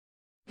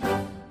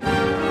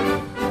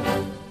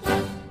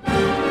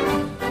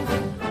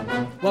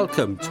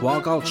Welcome to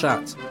Argyle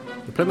Chat,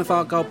 the Plymouth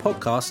Argyle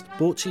podcast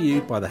brought to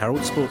you by the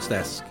Herald Sports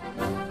Desk.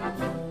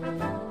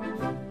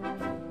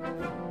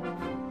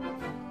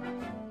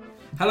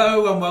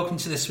 Hello and welcome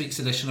to this week's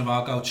edition of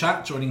Argyle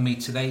Chat. Joining me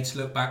today to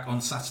look back on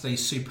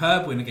Saturday's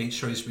superb win against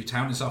Shrewsbury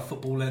Town is our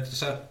football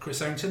editor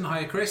Chris Ownton.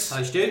 Hi Chris.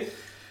 Hi Stu.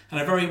 And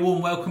a very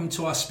warm welcome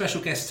to our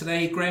special guest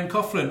today, Graham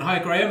Coughlan. Hi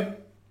Graham.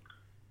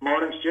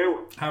 Morning Stu.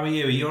 How are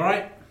you? Are you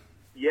alright?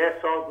 Yes,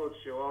 all good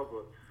Stu, all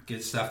good.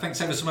 Good stuff.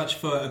 Thanks ever so much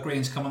for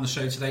agreeing to come on the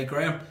show today,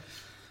 Graham.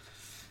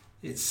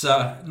 It's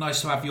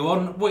nice to have you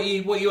on. What are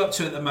you up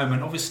to at the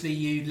moment? Obviously,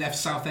 you left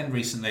Southend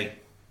recently.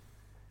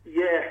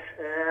 Yeah,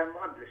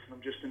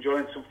 I'm just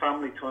enjoying some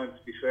family time.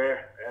 To be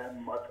fair,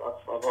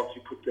 I've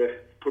obviously put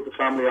the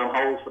family on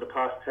hold for the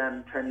past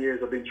 10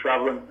 years. I've been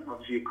travelling.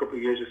 Obviously, a couple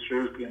of years at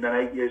Shrewsbury and then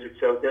 8 years at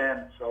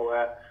Southend. So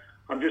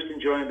I'm just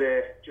enjoying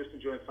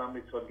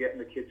family time, getting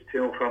the kids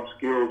to and from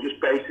school. Just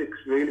basics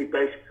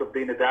of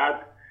being a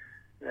dad.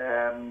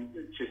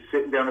 Just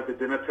sitting down at the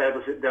dinner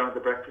table, sitting down at the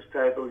breakfast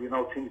table,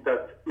 things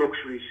that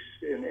luxuries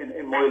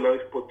in my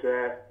life, but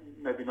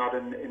maybe not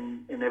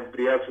in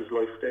everybody else's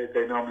life.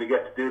 They normally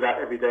get to do that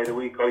every day of the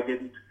week. I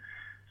didn't.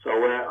 So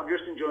I'm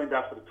just enjoying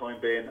that for the time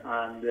being,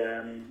 and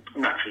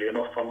naturally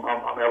enough, I'm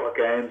out at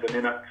games and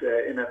in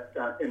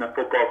at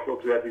football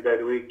clubs every day of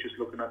the week, just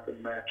looking at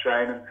them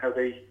training, how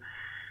they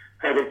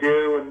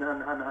do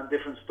and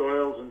different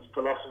styles and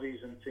philosophies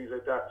and things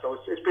like that. So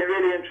it's been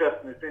really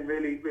interesting. It's been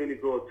really, really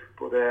good.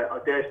 But I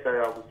dare say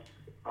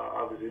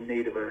I was in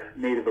need of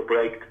a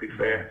break, to be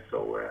fair.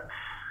 So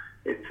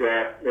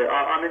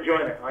I'm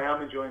enjoying it. I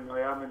am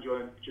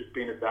enjoying just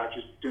being a dad,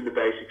 just doing the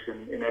basics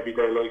in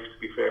everyday life, to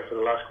be fair, for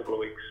the last couple of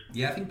weeks.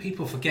 Yeah, I think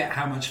people forget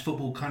how much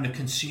football kind of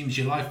consumes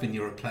your life when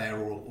you're a player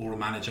or a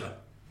manager.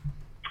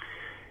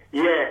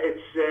 Yeah,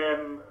 it's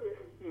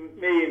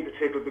me in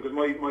particular, because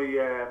my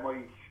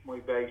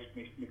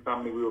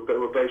family, we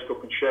were based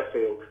up in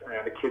Sheffield.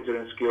 The kids are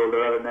in school.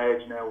 They're at an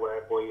age now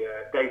where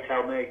they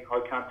tell me, I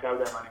can't tell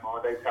them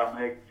anymore. They tell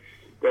me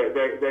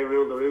they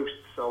rule the roost.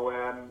 So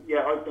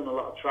I've done a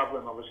lot of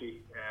travelling,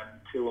 obviously,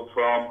 to and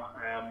from.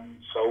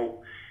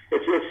 So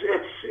it's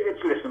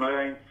listen.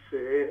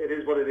 It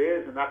is what it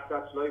is, and that's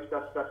life.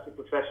 That's the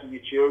profession you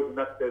choose, and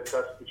that's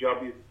the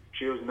job you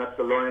choose, and that's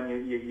the line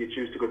you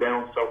choose to go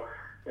down. So.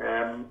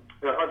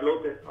 I've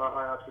loved it.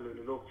 I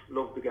absolutely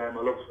love the game.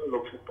 I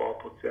love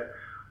football, but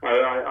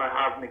I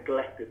have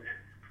neglected,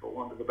 for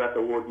want of a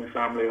better word, my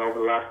family over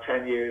the last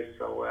 10 years.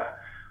 So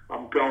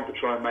I'm going to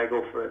try and make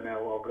up for it now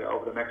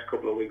over the next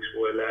couple of weeks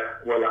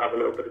while I have a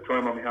little bit of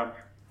time on my hands.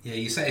 Yeah,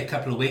 you say a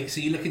couple of weeks.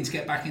 Are you looking to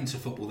get back into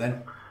football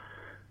then?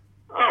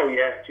 Oh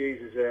yeah,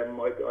 Jesus,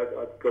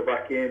 I'd go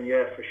back in,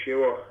 yeah, for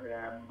sure.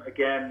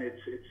 Again,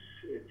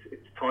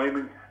 it's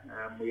timing.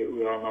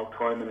 We all know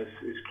timing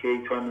is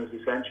key. Timing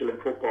is essential in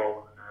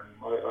football.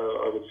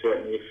 I would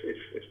certainly,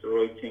 if the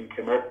right thing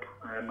came up,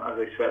 as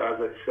I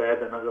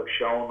said, and as I've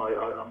shown,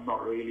 I'm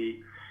not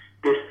really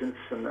distance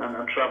and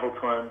travel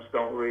times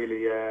don't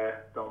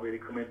really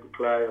come into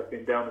play. I've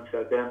been down in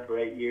Southend for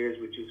 8 years,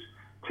 which is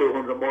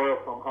 200 miles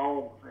from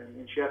home,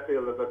 in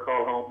Sheffield, as I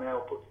call home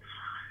now. But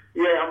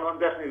yeah, I'm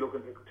definitely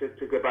looking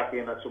to get back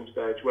in at some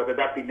stage, whether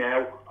that be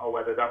now or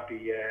whether that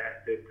be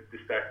the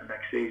start of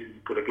next season.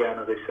 But again,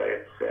 as I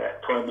say,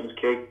 it's timing is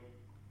key.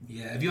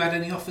 Yeah. Have you had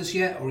any offers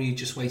yet, or are you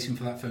just waiting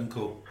for that phone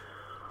call?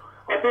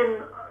 I've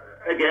been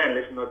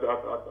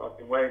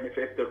waiting.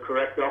 If the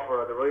correct offer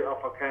or the right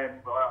offer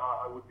came,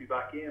 I would be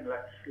back in.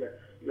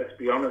 Let's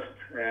be honest.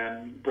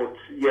 But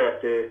yeah,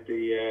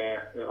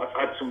 I've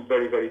had some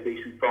very, very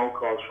decent phone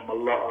calls from a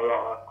lot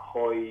of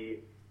high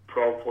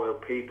profile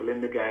people in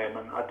the game,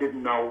 and I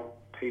didn't know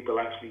people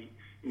actually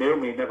knew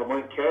me, never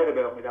mind cared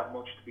about me that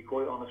much, to be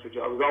quite honest with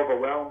you. I was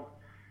overwhelmed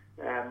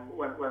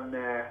when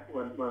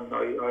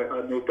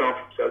I moved on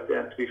from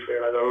Southend. To be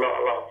fair, I had a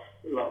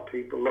lot of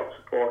people, a lot of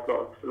support, a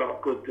lot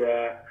of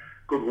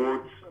good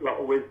words, a lot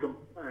of wisdom,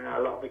 a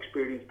lot of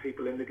experienced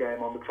people in the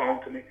game on the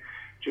phone to me,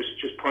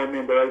 just point me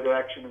in the right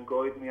direction and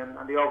guide me. And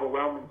the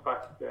overwhelming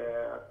fact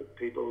that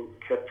people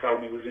kept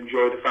telling me was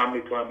enjoy the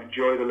family time,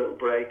 enjoy the little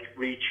break,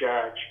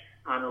 recharge,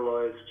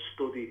 analyse,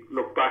 study,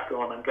 look back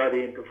on, and get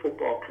into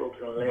football clubs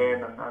and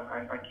learn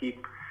and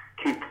keep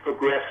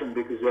progressing,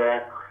 because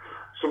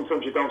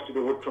sometimes you don't see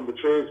the wood from the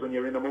trees when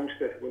you're in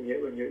amongst it, when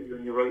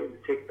you're writing the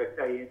tick back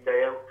day in,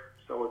 day out.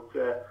 So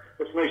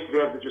it's nice to be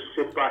able to just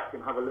sit back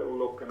and have a little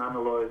look and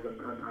analyse and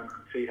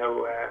see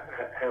how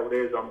it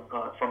is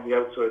from the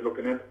outside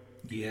looking in.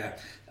 Yeah,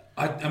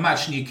 I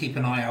imagine you keep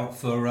an eye out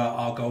for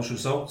Argyle's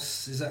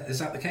results. Is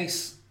that the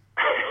case?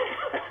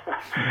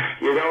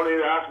 You don't need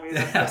to ask me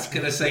that. I was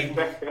going to say,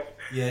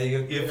 yeah,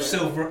 you're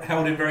still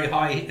held in very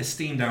high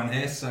esteem down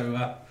here,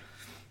 so...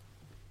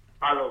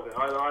 I love it.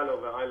 I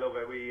love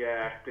it. We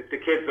the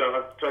kids.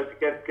 I've tried to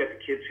get the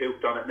kids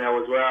hooked on it now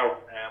as well.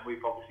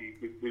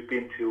 We've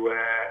been to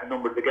a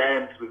number of the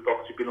games. We've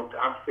obviously been up to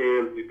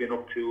Anfield. We've been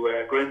up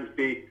to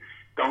Grimsby,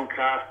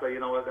 Doncaster.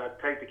 I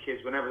take the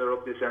kids whenever they're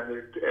up this end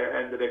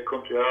of the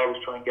country. I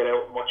always try and get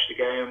out and watch the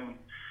game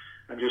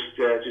and just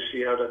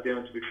see how they're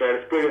doing. To be fair,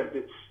 it's brilliant.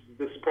 It's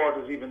the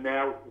supporters, even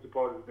now, the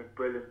supporters have been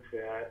brilliant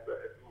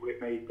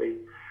with me.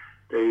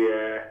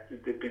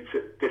 They've been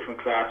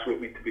different class with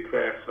me, to be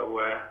fair. So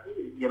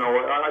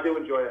I do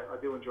enjoy it.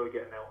 I do enjoy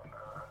getting out and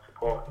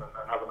supporting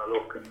and having a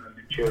look and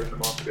cheering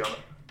them on, to be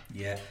honest.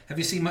 Yeah. Have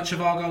you seen much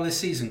of Argyle this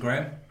season,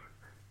 Graham?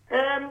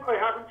 I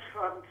haven't,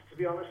 to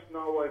be honest.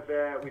 No,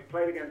 we've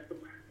played against them.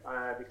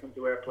 They come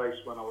to our place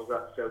when I was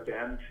at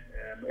Southend,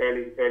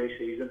 early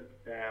season.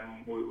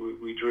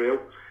 We drew,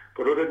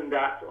 but other than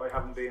that, I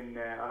haven't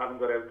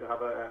got out to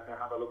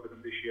have a look at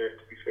them this year.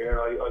 To be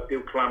fair, I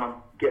do plan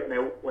on getting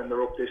out when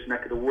they're up this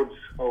neck of the woods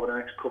over the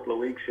next couple of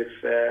weeks,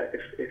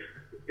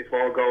 if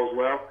all goes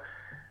well.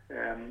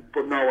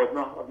 But no,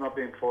 I've not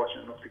been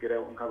fortunate enough to get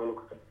out and have a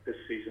look at them this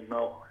season.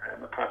 No,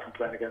 apart from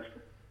playing against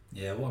them.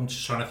 Yeah, well, I'm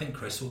just trying to think,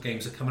 Chris, what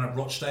games are coming up?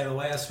 Rochdale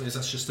away, I suppose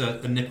that's just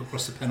a nip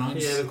across the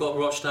Pennines. Yeah, we've got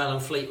Rochdale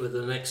and Fleetwood,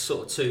 the next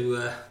sort of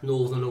two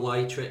northern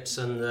away trips,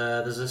 and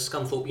there's a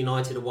Scunthorpe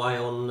United away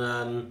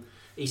on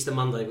Easter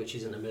Monday, which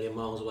isn't a million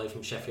miles away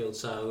from Sheffield.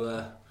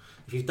 So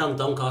if you've done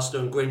Doncaster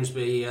and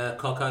Grimsby,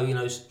 Coco,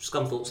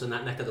 Scunthorpe's in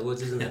that neck of the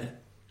woods, isn't it?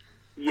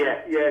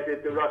 Yeah,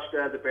 the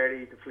Rochdale, the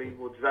Berry, the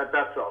Fleetwoods,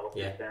 that's all up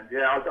this end.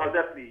 Yeah, I'll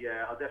definitely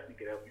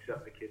get out myself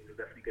and the kids. I'll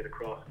definitely get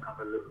across and have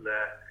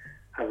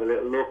a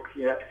little look,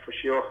 yeah, for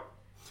sure.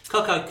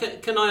 Coco,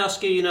 can I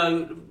ask you,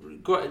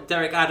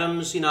 Derek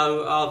Adams,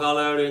 Argyle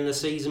earlier in the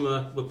season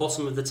were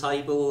bottom of the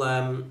table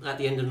at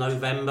the end of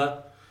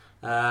November.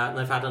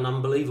 They've had an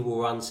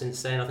unbelievable run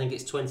since then. I think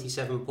it's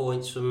 27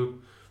 points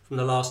from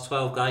the last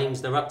 12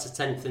 games. They're up to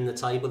 10th in the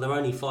table. They're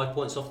only 5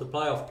 points off the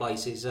playoff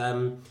places.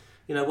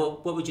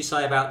 What would you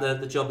say about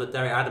the job that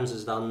Derek Adams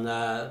has done,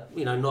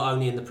 not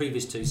only in the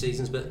previous two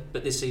seasons, but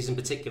this season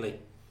particularly?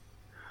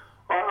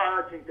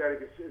 I think Derek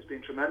has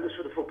been tremendous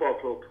for the football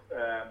club.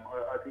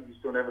 I think he's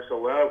done ever so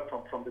well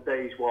from the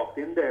day he's walked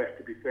in there.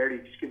 To be fair,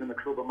 he's just given the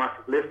club a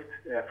massive lift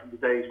from the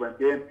day he's went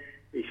in.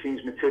 He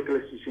seems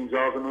meticulous, he seems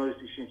organised,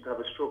 he seems to have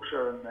a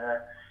structure, and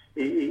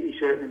he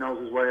certainly knows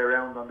his way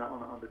around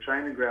on the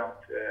training ground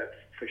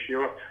for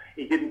sure.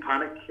 He didn't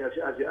panic, as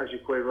you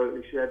quite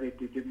rightly said.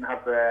 He didn't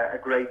have a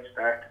great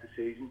start to the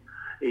season.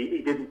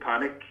 He didn't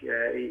panic.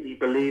 He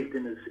believed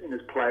in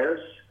his players.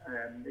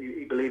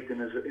 He believed in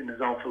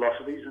his own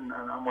philosophies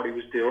and what he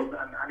was doing,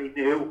 and he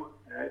knew,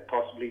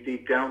 possibly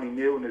deep down, he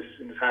knew in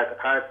his heart of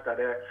hearts that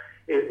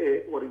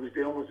what he was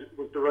doing was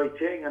the right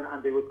thing,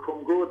 and they would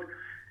come good.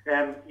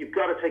 You've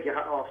got to take your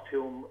hat off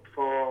to him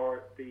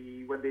for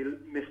when they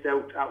missed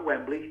out at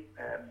Wembley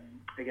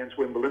against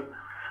Wimbledon,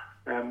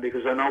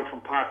 because I know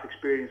from past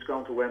experience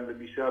going to Wembley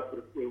myself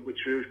with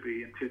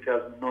Shrewsbury in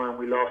 2009,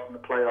 we lost in the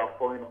playoff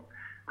final.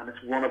 And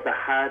it's one of the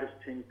hardest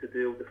things to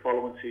do the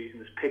following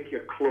season is pick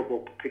your club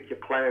up, pick your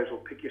players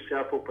up, pick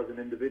yourself up as an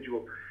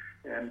individual,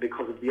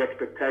 because of the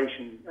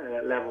expectation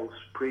levels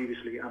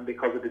previously and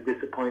because of the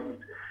disappointment.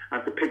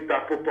 And to pick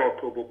that football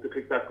club up, to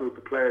pick that group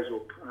of players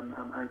up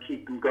and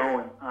keep them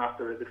going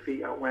after a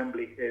defeat at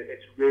Wembley,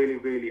 it's really,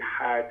 really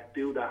hard to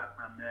do that.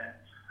 And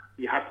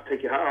you have to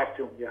take your hat off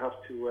to them. You have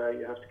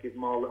to give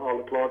them all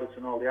the plaudits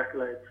and all the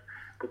accolades.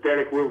 But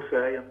Derek will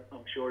say, and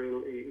I'm sure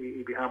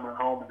he'll be hammering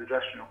home in the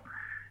dressing room,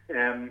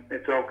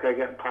 it's okay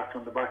getting pats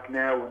on the back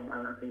now and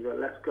things like,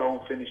 let's go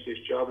and finish this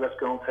job, let's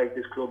go and take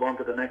this club on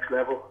to the next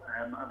level,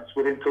 and it's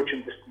within touching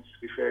distance. To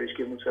be fair, he's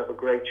given himself a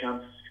great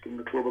chance, he's given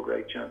the club a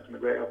great chance and a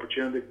great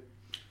opportunity.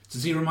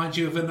 Does he remind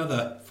you of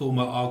another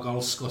former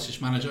Argyle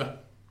Scottish manager?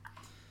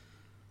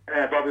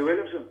 Bobby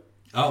Williamson.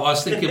 Oh, I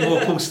was thinking more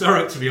Paul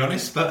Sturrock, to be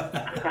honest, but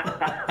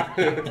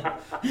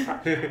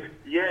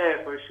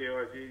yeah, for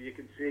sure. You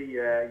can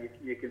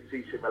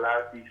see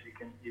similarities. You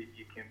can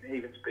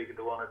even speaking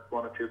to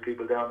one or two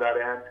people down that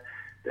end.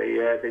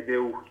 They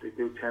do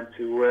tend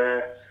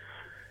to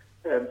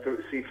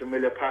see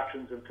familiar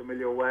patterns and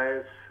familiar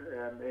ways.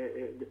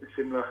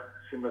 Similar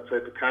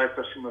type of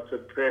character, similar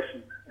type of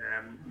person.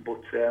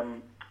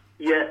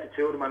 Yeah, the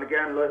two of them, and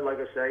again, like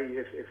I say,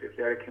 if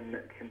Derek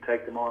can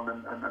take them on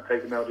and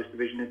take them out of this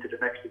division into the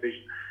next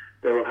division,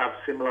 they will have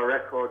similar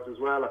records as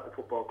well at the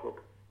football club.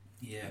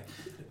 Yeah.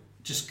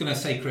 Just going to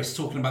say, Chris,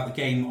 talking about the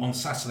game on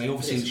Saturday,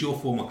 obviously it's your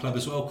former club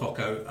as well,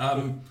 Coco.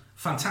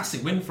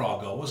 Fantastic win for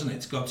Argyle, wasn't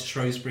it, to go up to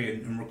Shrewsbury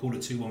and record a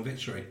 2-1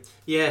 victory?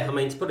 Yeah, I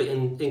mean, to put it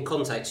in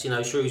context,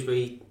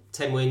 Shrewsbury,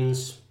 10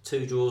 wins,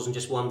 2 draws and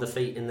just 1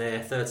 defeat in their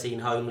 13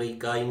 home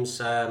league games.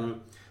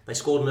 They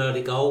scored an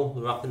early goal, they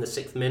were up in the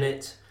 6th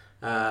minute.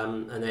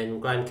 And then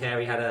Graham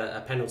Carey had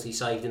a penalty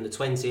saved in the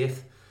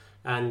 20th,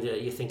 and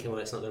you're thinking, well,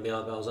 it's not going to be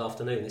Argyle's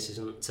afternoon, this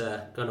isn't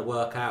going to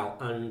work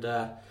out. And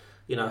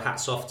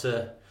hats off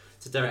to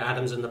Derek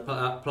Adams and the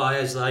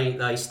players.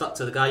 They stuck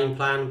to the game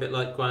plan, a bit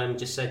like Graham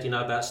just said,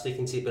 about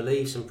sticking to your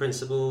beliefs and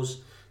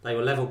principles. They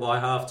were level by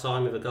half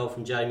time with a goal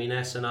from Jamie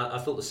Ness, and I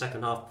thought the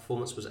second half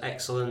performance was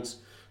excellent.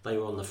 They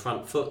were on the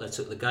front foot, they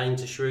took the game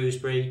to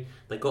Shrewsbury,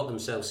 they got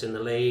themselves in the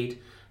lead.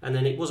 And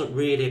then it wasn't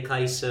really a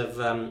case of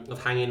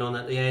hanging on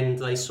at the end.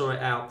 They saw it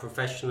out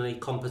professionally,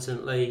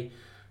 competently,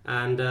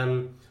 and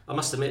I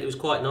must admit it was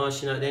quite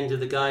nice. At the end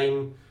of the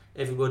game,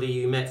 everybody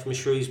you met from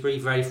Shrewsbury,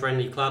 very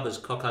friendly club, as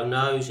Coco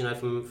knows.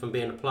 From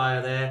being a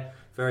player there,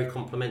 very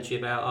complimentary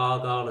about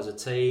Argyle as a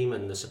team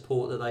and the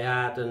support that they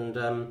had, and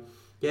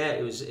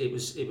it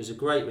was a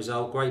great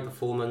result, great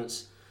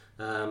performance.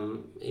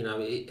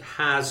 It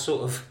has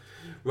sort of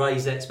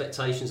raised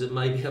expectations that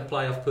maybe a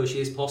playoff push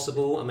is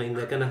possible. I mean,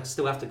 they're going to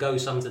still have to go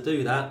some to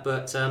do that,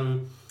 but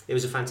it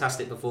was a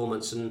fantastic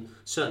performance, and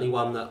certainly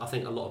one that I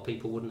think a lot of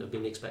people wouldn't have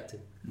been expecting.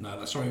 No,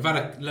 that's right. We've had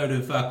a load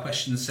of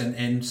questions sent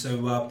in,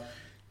 so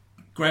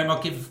Graham,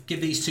 I'll give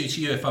these two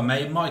to you if I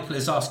may. Michael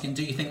is asking,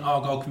 do you think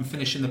Argyle can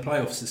finish in the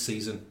playoffs this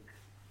season?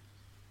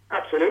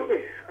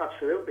 Absolutely,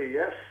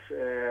 yes.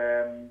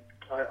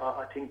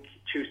 I think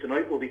Tuesday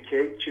night will be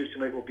key. Tuesday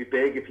night will be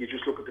big. If you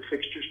just look at the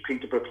fixtures,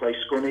 Peterborough play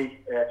Scunny,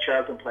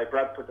 Charlton play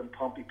Bradford, and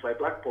Pompey play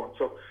Blackburn.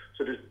 So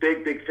there's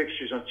big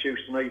fixtures on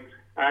Tuesday night.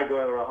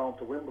 Argyle are at home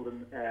to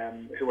Wimbledon,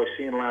 who I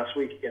seen last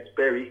week against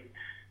Bury.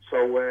 So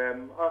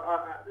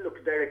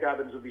look, Derek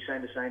Adams will be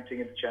saying the same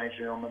thing in the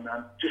changing room, and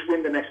just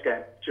win the next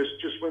game. Just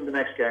win the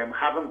next game.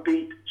 Haven't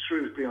beat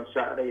Shrewsbury on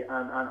Saturday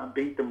and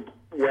beat them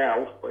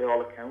well by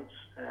all accounts.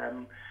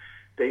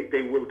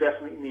 They will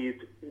definitely need,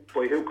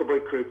 by hook or by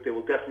crook, they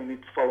will definitely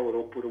need to follow it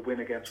up with a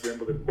win against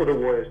Wimbledon.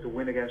 Otherwise, the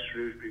win against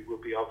Shrewsbury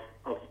will be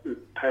of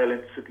pale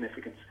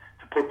insignificance.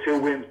 To put 2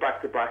 wins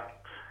back to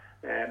back,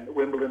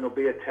 Wimbledon will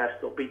be a test.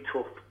 It'll be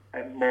tough,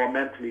 and more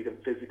mentally than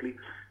physically.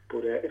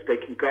 But if they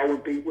can go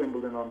and beat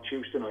Wimbledon on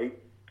Tuesday night,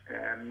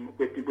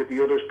 with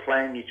the others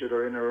playing each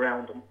other in and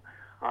around them,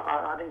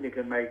 I think they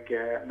can make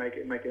a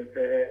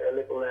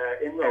little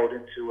inroad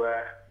into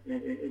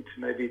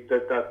maybe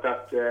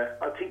that.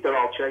 I think they're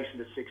all chasing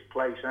the 6th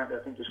place, aren't they? I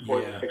think there's 5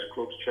 or 6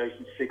 clubs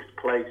chasing 6th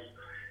place.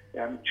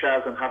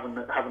 Charlton having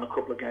a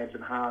couple of games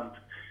in hand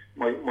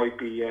might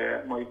be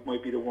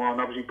the one.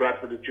 Obviously,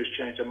 Bradford have just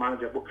changed their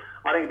manager, but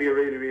I think it'll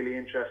be a really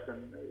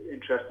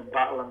interesting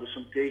battle, and there's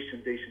some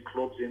decent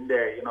clubs in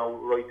there.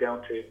 Right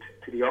down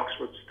to the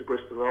Oxfords, the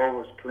Bristol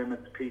Rovers,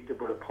 Plymouth,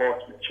 Peterborough,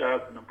 Portsmouth,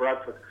 Charlton, and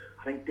Bradford.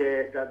 I think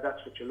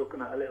that's what you're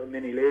looking at, a little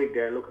mini league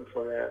there, looking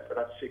for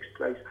that 6th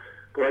place.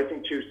 But I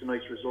think Tuesday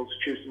night's results,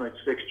 Tuesday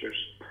night's fixtures,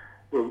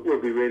 will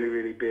be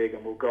really big,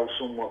 and will go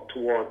somewhat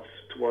towards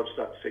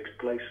that 6th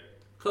place.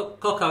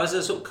 Coco, as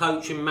a sort of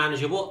coach and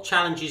manager, what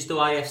challenges do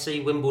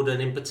AFC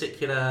Wimbledon in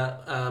particular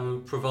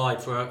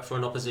provide for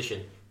an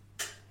opposition?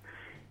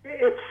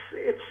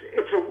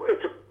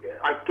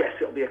 I guess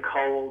it'll be a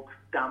cold,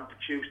 damp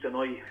Tuesday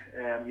night.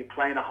 You're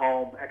playing at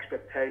home,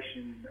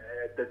 expectation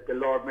that the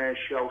Lord Mayor's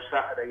show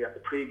Saturday and the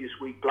previous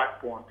week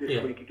Blackburn,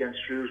 this week against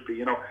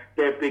Shrewsbury.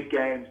 They're big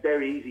games.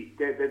 They're easy.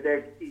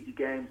 They're easy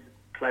games.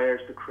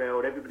 Players, the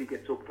crowd, everybody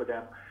gets up for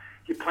them.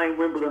 You're playing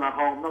Wimbledon at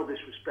home. No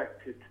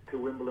disrespect to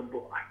Wimbledon,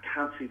 but I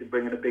can't see them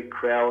bringing a big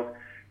crowd.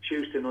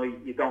 Tuesday night,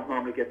 you don't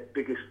normally get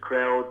the biggest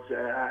crowds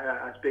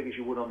as big as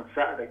you would on a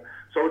Saturday.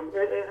 So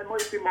it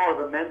might be more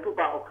of a mental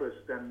battle, Chris,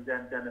 than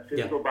a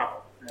physical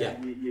battle.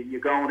 You're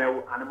going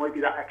out, and it might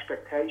be that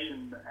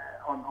expectation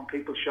on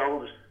people's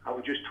shoulders. I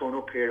would just turn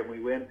up here and we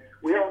win.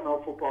 We all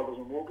know football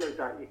doesn't work like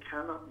that. You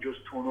cannot just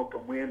turn up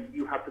and win.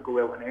 You have to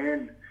go out and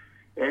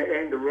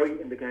earn the right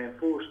in the game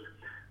first.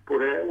 But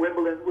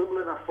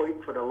Wimbledon are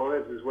fighting for their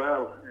lives as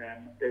well.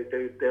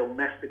 They'll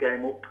mess the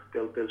game up.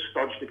 They'll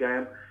stodge the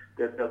game.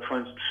 They'll try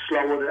and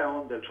slow it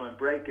down. They'll try and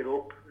break it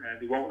up.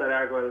 They won't let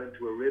Argyle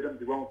into a rhythm.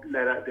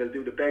 They'll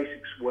do the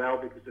basics well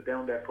because they're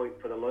down there fighting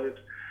for their lives.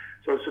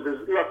 So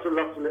there's lots of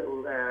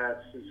little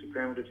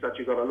superlatives that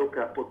you've got to look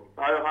at. But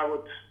I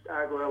would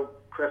Argyle,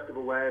 crest of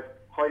a wave,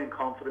 high in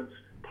confidence,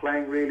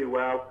 playing really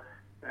well.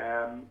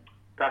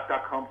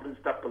 That confidence,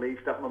 that belief,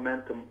 that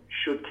momentum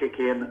should kick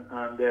in,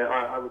 and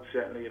I would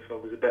certainly, if I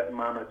was a betting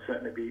man, I'd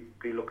certainly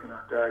be looking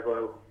at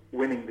Argyle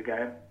winning the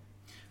game.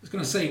 I was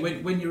going to say,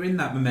 when you're in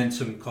that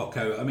momentum,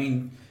 Coco, I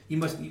mean, you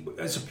must,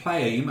 as a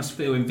player, you must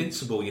feel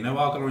invincible.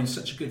 Argyle are in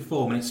such a good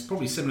form, and it's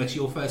probably similar to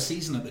your first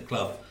season at the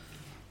club,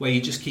 where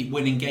you just keep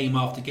winning game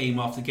after game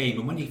after game,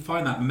 and when you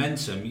find that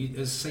momentum,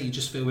 as I say, you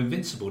just feel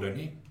invincible, don't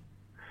you?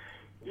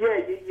 Yeah,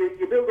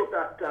 you build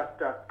up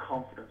that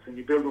confidence, and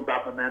you build up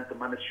that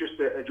momentum, and it's just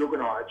a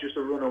juggernaut. It's just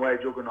a runaway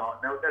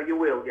juggernaut. Now you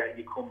will,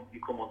 you come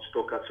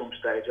unstuck at some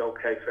stage.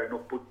 Okay, fair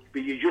enough. But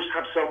you just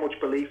have so much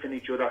belief in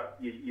each other.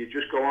 You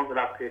just go onto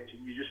that pitch,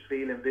 and you just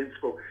feel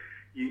invincible.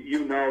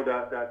 You know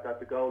that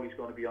the goalie's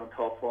going to be on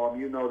top form.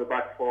 You know the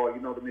back four.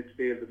 You know the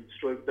midfield and the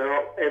strike.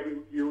 Every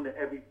unit,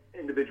 every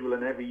individual,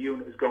 and every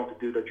unit is going to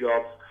do their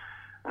jobs.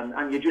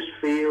 And you just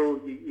feel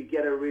you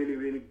get a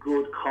really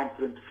good,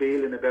 confident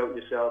feeling about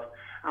yourself.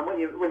 And when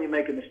you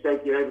make a mistake,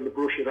 you're able to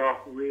brush it off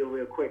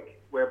real quick.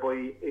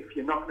 Whereby, if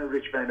you're not in a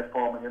rich vein of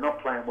form and you're not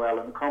playing well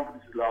and the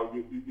confidence is low,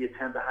 you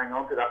tend to hang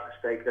on to that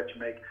mistake that you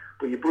make.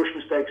 But you brush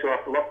mistakes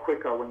off a lot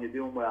quicker when you're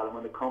doing well and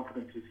when the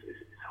confidence is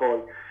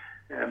high.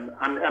 And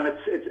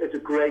it's a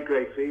great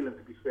feeling,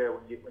 to be fair,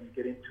 when you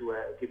get into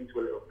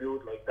a little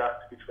mood like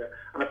that, to be fair.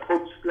 And it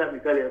puts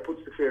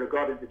the fear of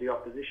God into the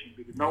opposition,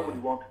 because nobody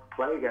wanted to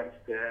play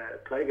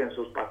against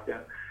us back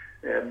then.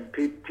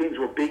 Teams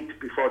were beat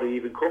before they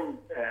even come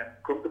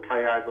to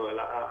play Argyle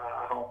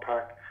at home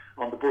park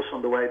on the bus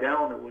on the way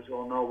down, it was,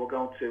 oh no, we're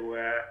going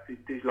to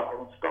these lot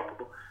are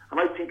unstoppable. And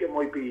I think it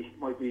might be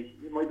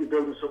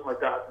building something like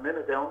that at the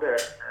minute down there.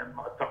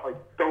 I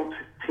don't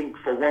think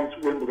for once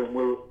Wimbledon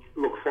will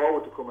look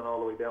forward to coming all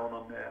the way down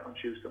on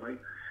Tuesday night.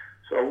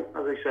 So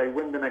as I say,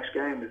 win the next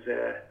game is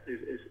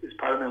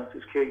paramount,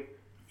 is key.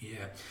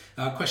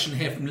 Yeah. Question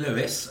here from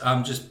Lewis.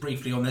 Just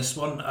briefly on this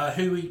one,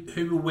 who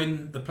will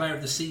win the Player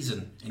of the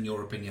Season in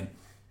your opinion?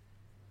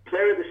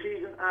 Player of the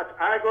season at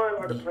Argyle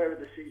or the Player of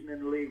the Season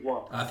in League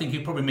One? I think he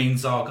probably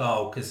means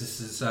Argyle, because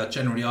this is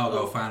generally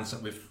Argyle fans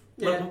that we've.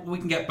 Yeah. Well, we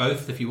can get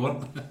both if you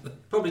want.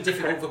 Probably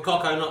difficult for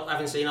Coco not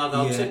having seen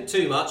Argyle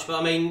too much, but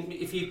I mean,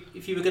 if you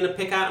were going to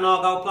pick out an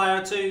Argyle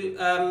player or two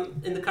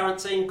in the current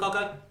team,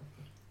 Coco?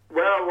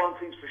 Well, one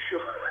thing's for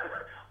sure.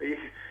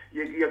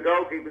 Your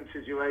goalkeeping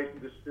situation,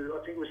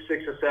 I think it was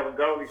 6 or 7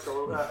 goalies,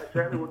 so I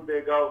certainly wouldn't be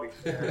a goalie,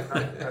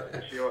 that's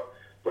for sure.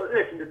 But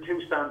listen, the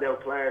two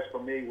standout players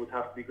for me would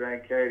have to be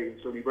Graham Carey and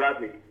Sonny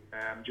Bradley.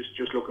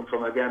 Just looking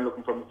from afar,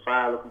 looking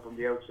from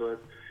the outside.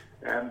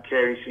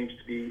 Carey seems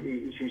to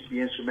be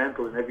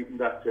instrumental in everything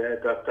that's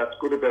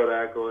good about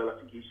Argyle. I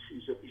think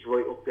he's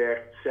right up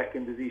there.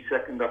 Second, is he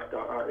second,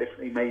 or if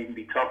he may even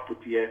be top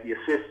with the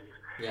assists.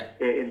 Yeah.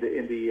 In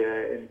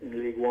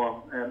League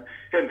One,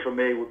 him for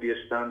me would be a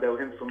standout.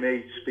 Him for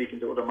me, speaking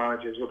to other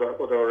managers,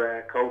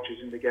 other coaches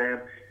in the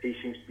game, he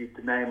seems to be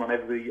the name on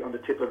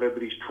the tip of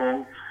everybody's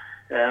tongue.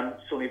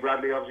 Sonny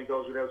Bradley obviously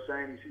goes without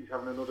saying. He's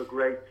having another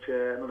great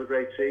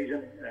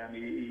season.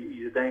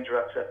 He's a danger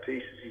at set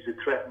pieces. He's a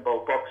threat in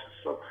both boxes.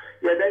 So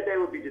yeah, they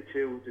would be the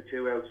two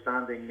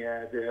outstanding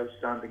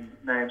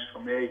names for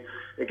me.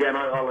 Again,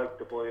 I like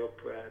the boy up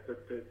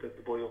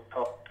the boy up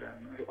top.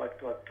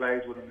 I've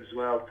played with him as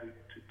well. To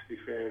be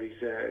fair,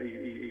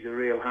 he's a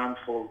real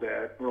handful.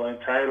 Ryan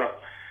Taylor.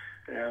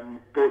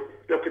 But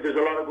look, there's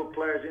a lot of good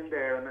players in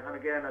there, and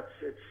again,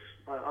 it's.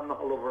 I'm not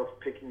a lover of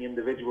picking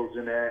individuals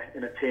in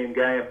a team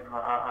game.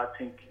 I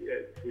think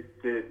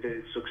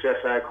the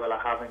success Argyle are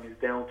having is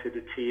down to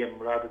the team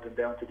rather than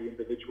down to the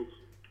individuals.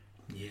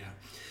 Yeah.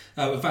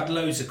 We've had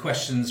loads of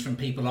questions from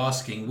people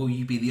asking, will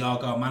you be the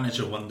Argyle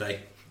manager one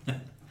day?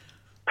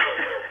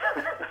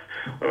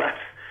 Well,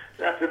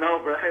 that's a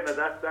no-brainer.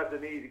 That's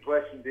an easy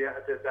question. The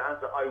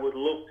answer, I would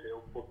love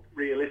to, but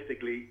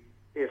realistically,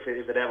 if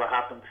it ever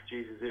happened,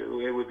 Jesus,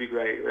 it would be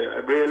great.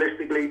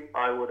 Realistically,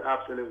 I would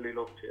absolutely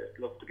love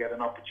to get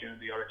an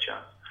opportunity or a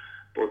chance,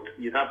 but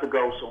you'd have to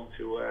go some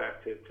to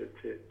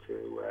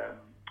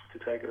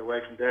take it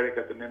away from Derek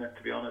at the minute.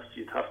 To be honest,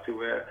 you'd have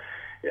to.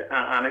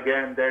 And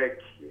again,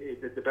 Derek,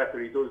 the better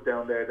he does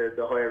down there,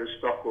 the higher his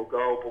stock will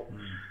go.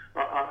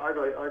 But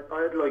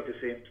I'd like to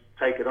see him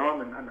take it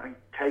on and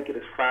take it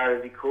as far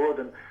as he could.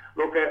 And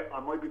look, I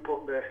might be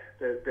putting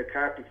the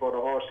cart before the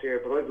horse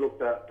here, but I've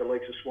looked at the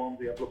likes of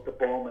Swansea, I've looked at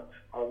Bournemouth,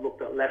 I've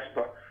looked at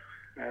Leicester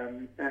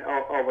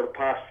over the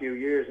past few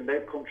years, and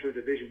they've come through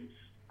divisions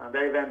and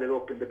they've ended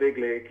up in the big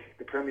league,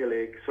 the Premier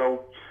League.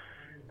 So,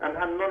 and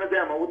none of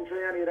them, I wouldn't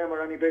say any of them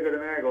are any bigger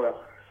than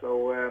Argyle.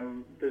 So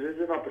there is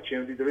an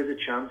opportunity, there is a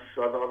chance.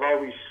 I've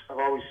always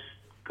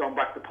gone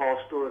back to Paul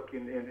Sturrock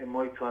in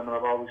my time, and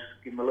I've always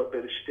given him a little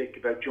bit of stick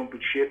about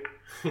jumping ship.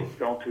 And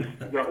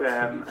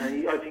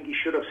I think he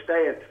should have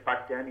stayed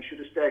back then. He should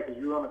have stayed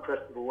because we were on a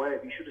crest of a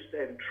wave. He should have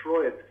stayed and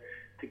tried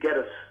to get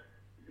us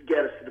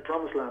to the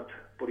promised land,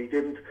 but he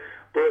didn't.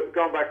 But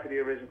going back to the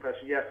original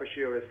question, yeah, for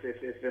sure,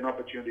 if an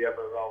opportunity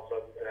ever arose,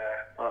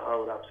 I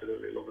would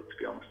absolutely love it, to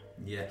be honest.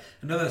 Yeah.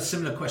 Another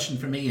similar question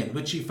from Ian.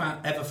 Would you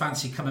ever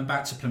fancy coming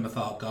back to Plymouth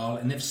Argyle?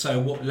 And if so,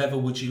 what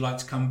level would you like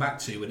to come back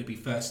to? Would it be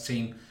first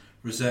team,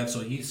 reserves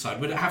or youth side?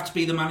 Would it have to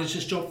be the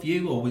manager's job for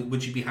you, or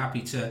would you be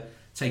happy to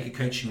take a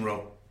coaching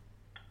role?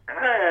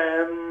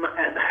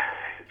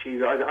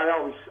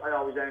 I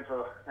always aim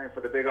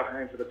for the bigger,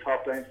 aim for the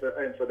top, aim for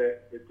the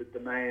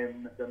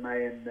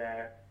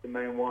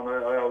main one.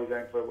 I always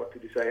aim for, what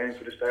did you say? Aim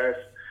for the stars.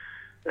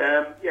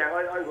 I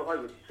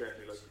would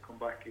certainly like to come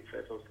back. If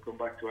I was to come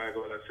back to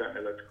Argyle, I'd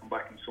certainly like to come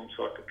back in some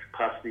sort of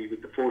capacity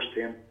with the first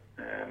team,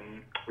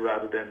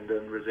 rather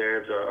than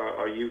reserves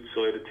or youth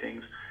side of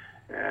things.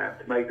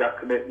 To make that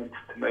commitment,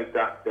 to make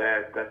that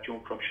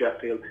jump from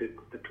Sheffield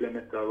to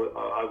Plymouth,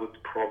 I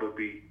would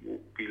probably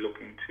be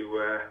looking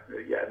to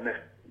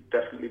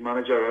definitely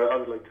manage.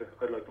 I'd like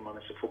to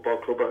manage a football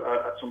club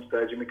at some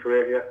stage in my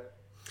career. Yeah.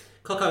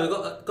 Coco,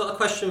 we've got a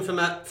question from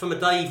a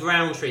Dave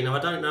Roundtree. Now, I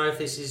don't know if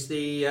this is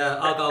the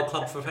Argyle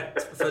Club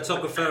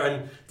photographer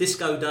and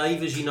Disco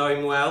Dave, as you know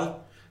him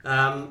well.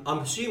 I'm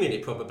assuming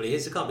it probably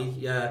is. There can't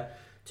be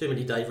too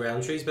many Dave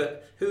Roundtrees,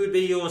 but who would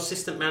be your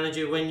assistant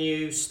manager when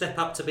you step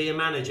up to be a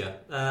manager?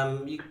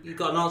 You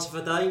got an answer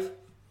for Dave?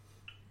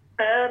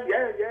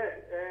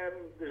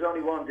 There's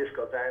only one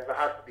Disco Dave. It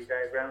has to be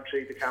Dave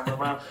Roundtree, the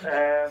cameraman.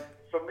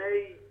 For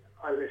me,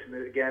 listen,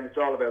 again, it's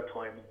all about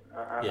timing.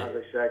 as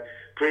I say.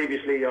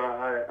 Previously,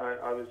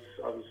 I was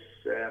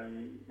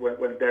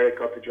when Derek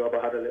got the job,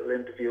 I had a little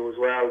interview as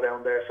well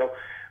down there. So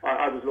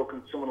I was looking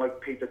at someone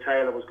like Peter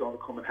Taylor was going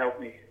to come and help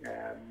me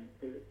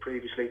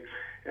previously.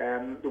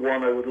 The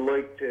one I would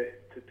like to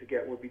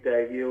get would be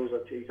Dave Hughes.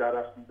 He's at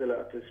Aston Villa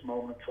at this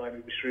moment in time.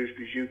 He was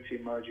Shrewsbury's youth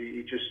team manager.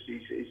 His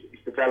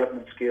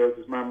development skills,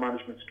 his man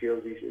management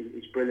skills,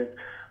 he's brilliant.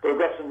 But I've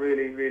got some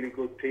really, really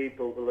good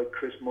people, like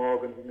Chris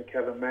Morgan and the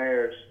Kevin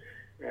Mayers.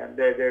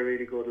 They're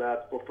really good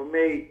lads. But for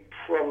me,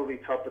 probably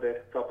top of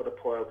the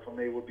pile for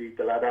me would be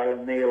the lad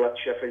Alan Neil at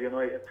Sheffield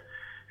United,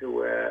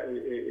 who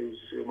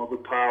my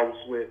good pals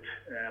with.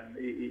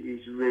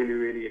 He's really,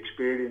 really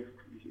experienced.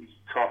 He's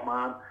a top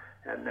man.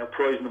 And now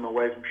prizing him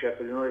away from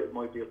Sheffield United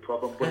might be a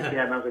problem. But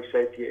again, as I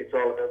say to you, it's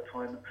all about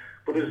timing.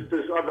 But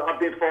I've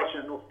been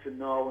fortunate enough to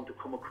know and to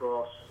come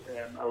across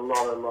a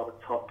lot of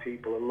top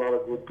people, a lot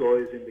of good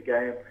guys in the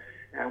game.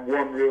 And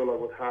one rule I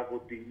would have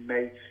would be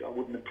mates. I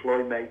wouldn't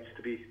employ mates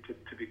to be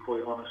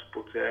quite honest.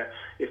 But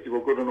if they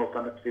were good enough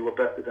and if they were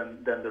better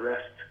than the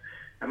rest.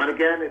 And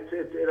again,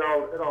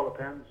 it all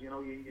depends. You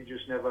know, you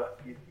just never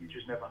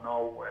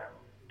know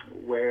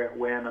where,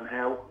 when, and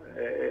how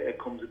it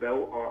comes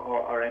about,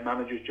 or a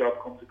manager's job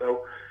comes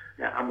about,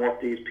 and what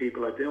these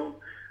people are doing.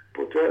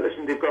 But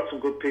listen, they've got some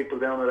good people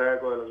down at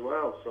Argyle as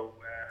well. So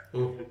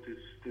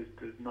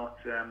there's not.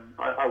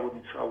 I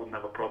wouldn't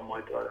have a problem.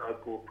 I'd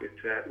go up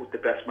with the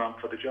best man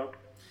for the job.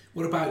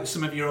 What about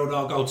some of your old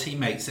Argyle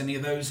teammates? Any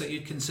of those that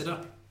you'd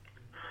consider?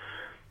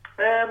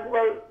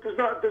 Well,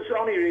 there's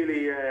only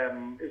really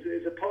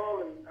is it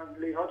Paul and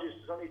Lee Hodges.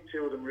 There's only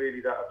two of them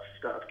really that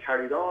have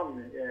carried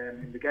on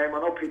in the game. I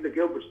know Peter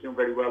Gilbert's doing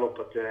very well up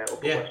at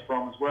West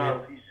Brom as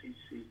well. Yeah.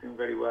 He's doing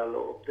very well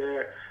up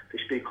there. They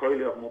speak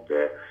highly of him up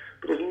there.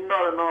 But there's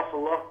not an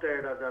awful lot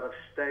there that have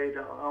stayed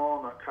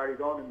on or carried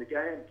on in the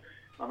game.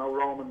 I know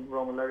Roman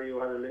Leriot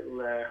had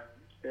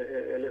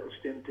a little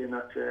stint in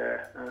at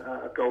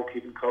a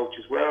goalkeeping coach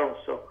as well.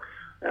 So.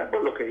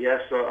 But look,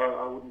 yes,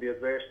 I wouldn't be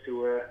adverse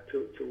to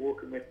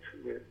working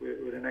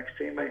with an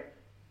ex-teammate.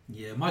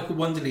 Yeah, Michael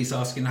Wonderley's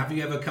asking, have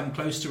you ever come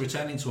close to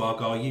returning to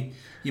Argyle?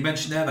 You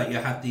mentioned there that you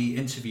had the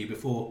interview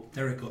before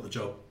Derek got the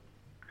job.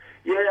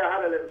 Yeah, I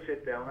had a little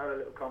sit down, I had a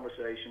little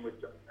conversation with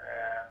them.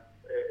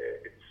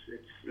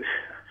 It's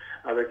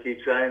as I keep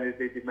saying,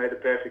 they made a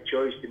perfect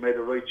choice. They made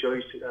the right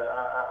choice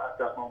at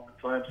that moment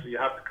in time. So you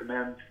have to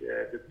commend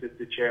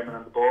the chairman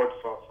and the board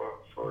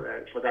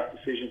for that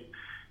decision.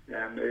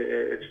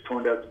 It's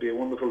turned out to be a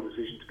wonderful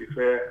decision, to be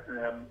fair.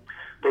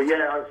 But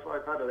yeah,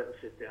 I've had a little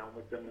sit down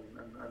with them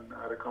and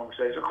had a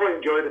conversation. I quite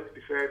enjoyed it, to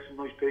be fair. Some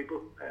nice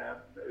people.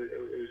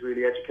 It was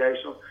really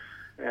educational.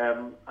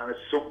 And it's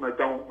something I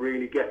don't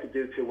really get to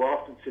do too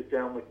often, sit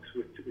down with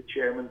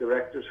chairman,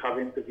 directors, have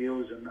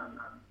interviews and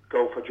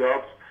go for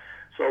jobs.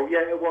 So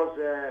yeah, it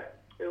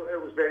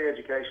was very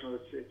educational.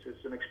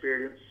 It's an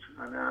experience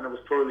and it was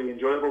thoroughly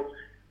enjoyable.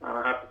 And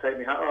I have to take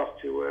my hat off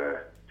to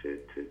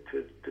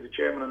the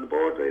chairman and the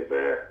board. They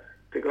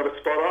got it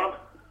spot on.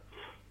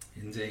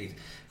 Indeed.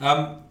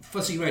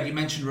 Fuzzy Red, you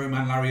mentioned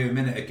Romain Leriot a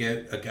minute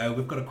ago.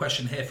 We've got a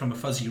question here from a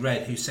Fuzzy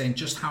Red who's saying,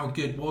 just how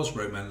good was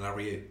Romain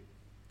Leriot?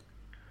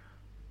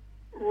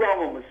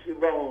 Roman was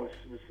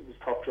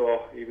top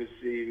draw. He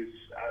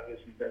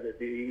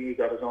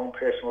got his own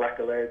personal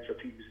accolades. I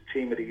think he was a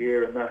team of the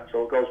year and that.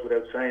 So it goes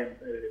without saying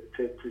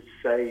to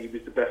say he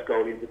was the best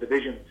goalie in the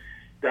division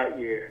that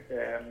year.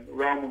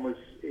 Roman was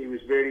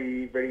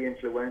very, very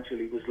influential.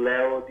 He was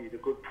loud. He had a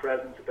good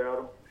presence about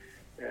him.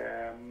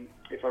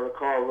 If I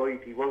recall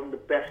right, he wasn't the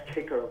best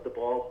kicker of the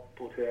ball,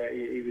 but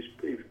he was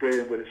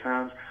brilliant with his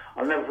hands.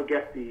 I'll never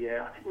forget I think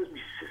it was my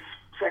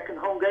second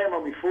home game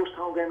or my first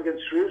home game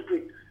against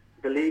Shrewsbury,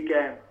 the league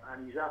game,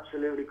 and he's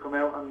absolutely come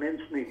out and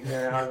minced me.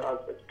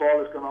 His ball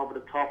has gone over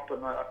the top,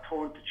 and I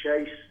turned to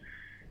chase,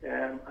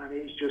 and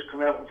he's just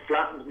come out and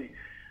flattened me.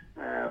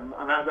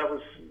 And that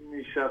was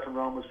myself and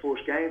Roman's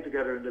first game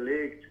together in the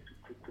league,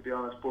 to be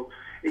honest. But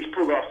he's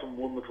pulled off some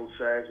wonderful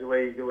saves. The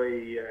way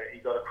he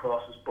got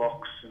across his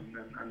box, and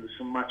there's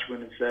some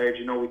match-winning saves.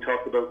 You know, we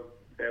talked about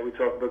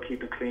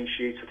keeping clean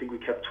sheets. I think we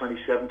kept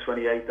 27,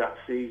 28 that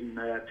season,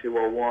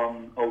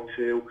 201,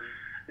 02.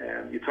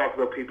 You talk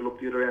about people up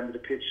the other end of the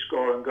pitch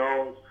scoring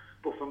goals,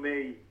 but for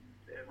me,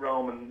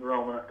 Roman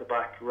at the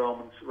back,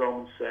 Roman's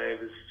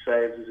saves,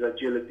 his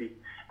agility,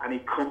 and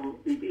he'd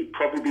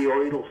probably be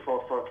idle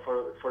for a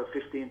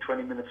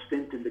 15-20 minute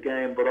stint in the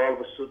game, but all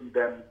of a sudden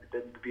then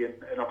there'd be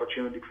an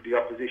opportunity for the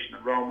opposition,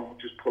 and Roman would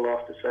just pull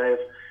off the save.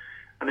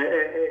 And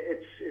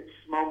it's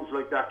moments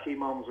like that, key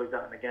moments like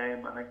that in the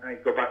game, and I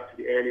go back to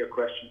the earlier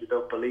questions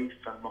about belief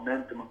and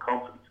momentum and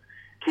confidence.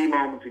 Key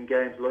moments in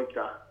games like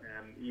that.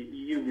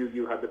 You knew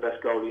you had the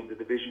best goalie in the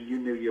division. You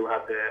knew you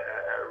had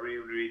a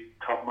really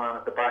top man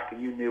at the back,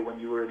 and you knew when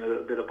you were in a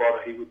little bit of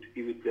bother, he would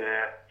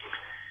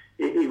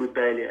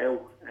bail you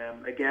out.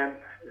 Again,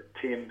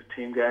 team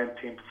game,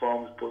 team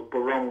performance, but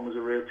Roman was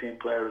a real team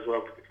player as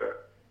well, to be fair.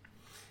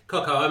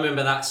 Coco, I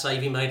remember that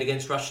save he made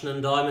against Rushden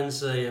and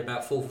Diamonds,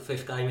 about 4th or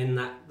 5th game in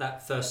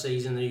that first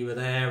season that you were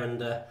there,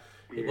 and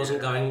It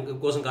wasn't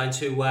going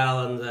too well,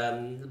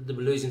 and they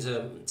were losing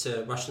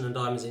to Russian and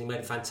Diamonds, and he made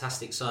a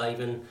fantastic save,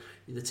 and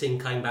the team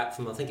came back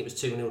from, I think it was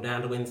 2-0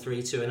 down to win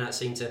 3-2, and that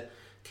seemed to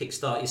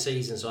kick-start your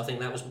season. So I think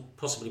that was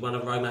possibly one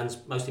of Roman's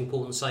most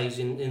important saves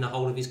in the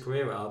whole of his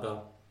career at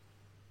Argyle.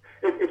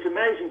 It's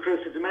amazing, Chris.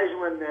 It's amazing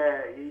when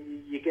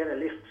you get a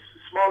lift.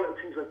 Small little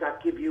things like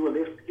that give you a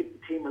lift, give the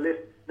team a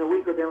lift. Now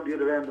we go down the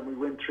other end and we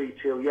win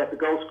 3-2. Yeah, the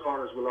goal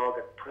scorers will all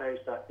get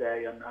praised that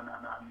day and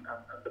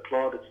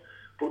applauded.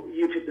 But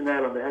you've hit the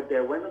nail on the head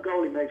there. When the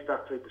goalie makes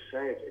that type of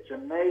save, it's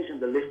amazing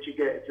the lift you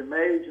get. It's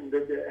amazing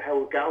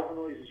how it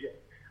galvanises you,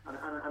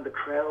 and the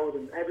crowd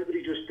and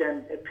everybody just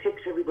then it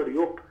picks everybody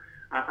up,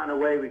 and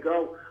away we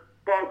go.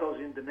 Ball goes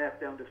in the net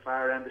down the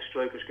far end. The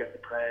strikers get the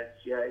praise.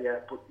 Yeah.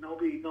 But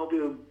nobody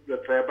will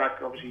refer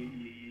back. Obviously,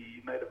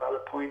 you made a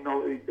valid point.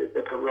 No,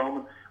 they put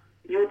Roman.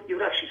 You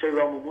would actually say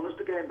Roman won us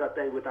the game that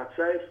day with that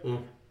save.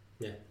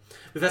 Yeah,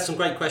 we've had some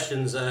great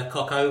questions,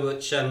 Coco,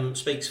 which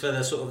speaks for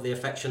the sort of the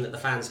affection that the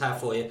fans have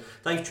for you.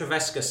 Dave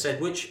Trevesca said,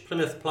 "Which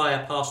Plymouth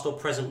player, past or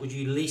present, would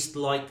you least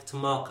like to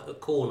mark at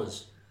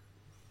corners?"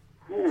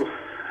 Ooh.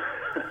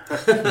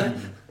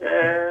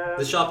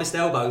 The sharpest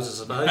elbows,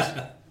 I suppose.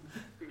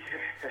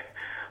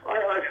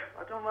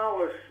 I don't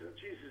know.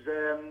 Jesus,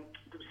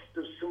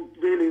 there's some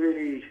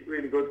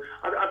really good.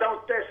 I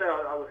don't dare say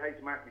I would hate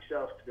to mark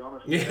myself, to be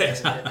honest.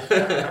 Yes.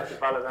 That's a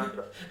valid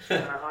answer.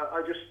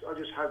 I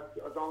just had,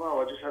 I don't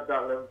know, I just had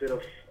that little bit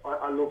of,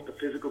 I love the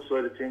physical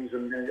side of things,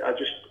 and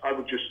I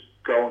would just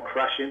go and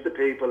crash into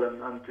people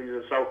and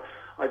things. So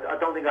I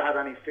don't think I had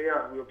any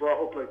fear. We were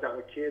brought up like that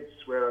with kids,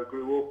 where I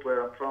grew up,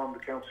 where I'm from, the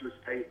council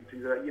estate and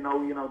things like that. You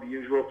know the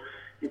usual.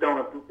 You don't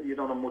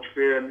have much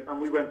fear, and I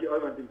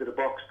went into the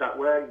box that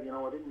way. You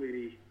know, I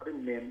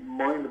didn't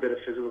mind a bit of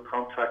physical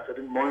contact. I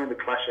didn't mind the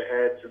clash of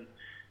heads and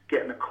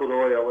getting a cut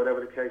eye or whatever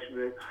the case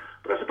may be.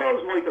 But I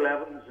suppose Michael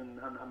Evans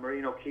and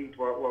Marino Keith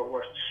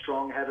were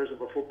strong headers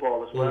of a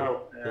football as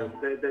well.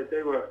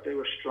 They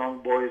were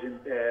strong boys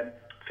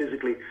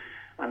physically,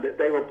 and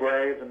they were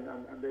brave, and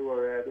they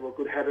were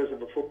good headers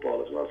of a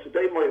football as well. So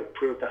they might have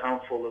proved a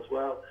handful as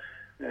well.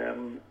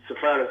 So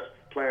far as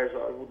players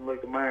I wouldn't like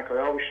to mark, I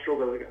always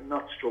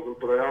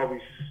but I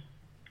always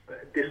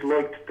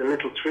disliked the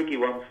little tricky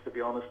ones, to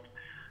be honest.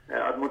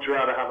 I'd much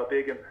rather have a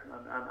big and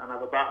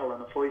have a battle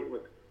and a fight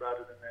with,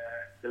 rather than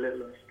the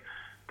little ones.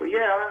 But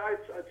yeah,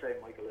 I'd say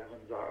Michael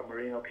Evans or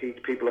Marino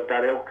Keith, people of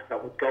that ilk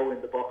that would go in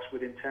the box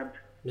with intent.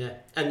 Yeah,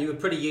 and you were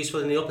pretty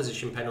useful in the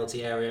opposition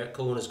penalty area at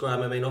corners,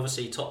 Graham. I mean,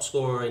 obviously top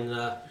scorer in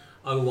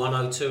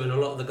 01-02, and a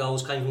lot of the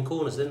goals came from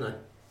corners, didn't they?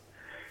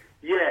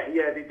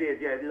 Yeah, they did.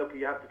 Yeah, look,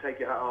 you have to take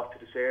your hat off to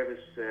the service.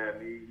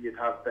 You'd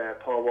have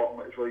Paul Watton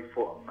with his right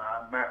foot, and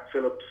Mark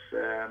Phillips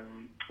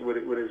with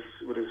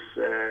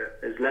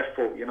his left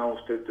foot. You know,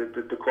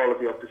 the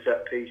quality of the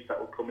set piece that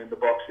would come in the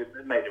box. It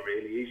made it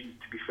really easy.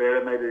 To be fair,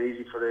 it made it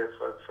easy for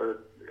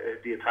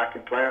the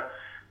attacking player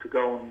to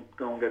go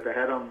and get the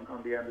head on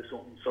the end of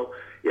something. So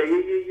yeah,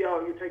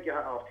 you take your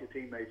hat off to your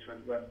teammates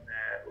when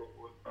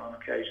on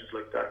occasions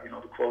like that. You know,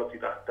 the quality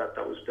that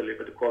was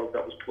delivered, the quality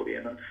that was put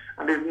in, and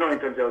 9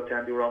 times out of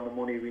 10 they were on the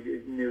money. We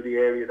knew the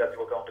area that they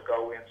were going to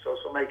go in, so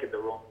making the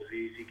run was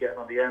easy, getting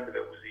on the end of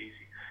it was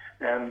easy.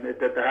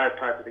 The hard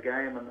part of the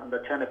game, and the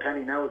 10 a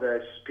penny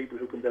nowadays, people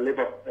who can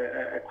deliver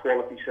a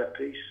quality set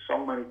piece.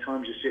 So many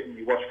times you sit and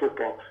you watch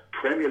football,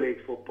 Premier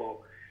League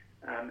football,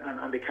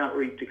 and they can't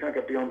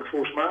get beyond the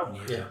first man.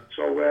 Yeah.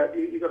 So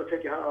you got to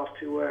take your hat off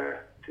to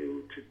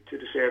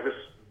the service.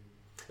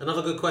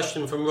 Another good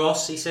question from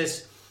Ross. He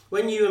says,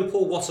 when you and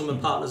Paul Watson were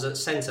partners at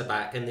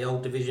centre-back in the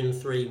old Division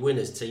 3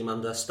 winners team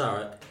under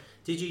Sturrock,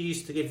 did you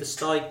used to give the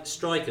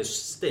strikers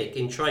stick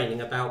in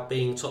training about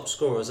being top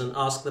scorers and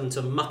ask them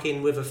to muck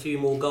in with a few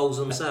more goals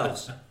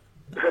themselves?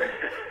 Look,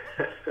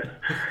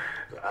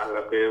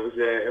 it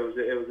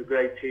was a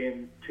great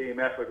team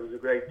effort. It was a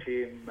great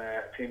team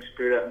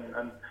spirit,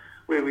 and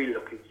we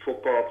look at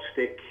football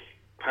stick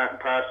part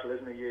and parcel,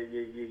 isn't it?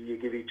 You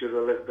give each other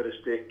a little bit of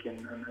stick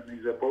and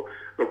things like that.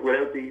 But look,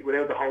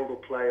 without the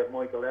hold-up play of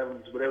Michael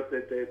Evans, without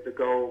the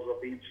goals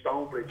of Ian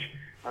Stonebridge,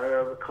 I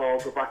recall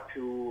go back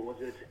to, was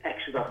it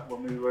Exeter,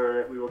 when we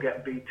were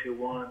getting beat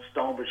 2-1 and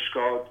Stonebridge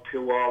scored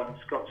 2-all, and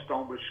Scott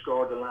Stonebridge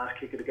scored the last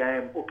kick of the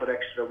game up at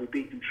Exeter. We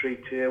beat them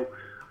 3-2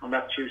 on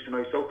that Tuesday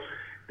night. So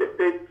they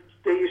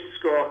used to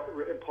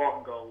score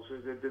important goals.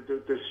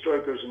 The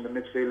strikers and the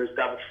midfielders,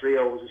 David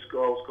Frio was a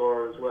goal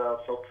scorer as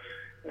well. So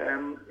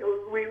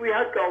we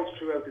had goals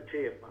throughout the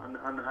team, and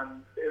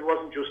it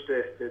wasn't just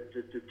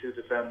the two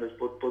defenders,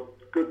 but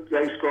good.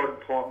 They scored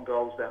important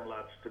goals, them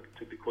lads.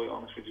 To be quite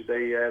honest with you,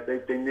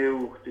 they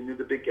knew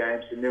the big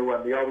games. They knew,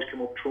 and they always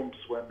came up trumps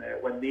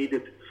when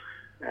needed.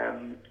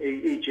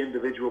 Each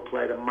individual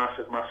played a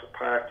massive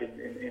part in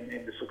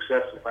the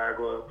success of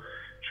Argyle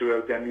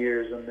throughout them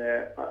years, and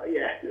I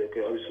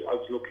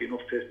was lucky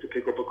enough to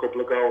pick up a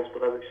couple of goals.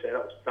 But as I said,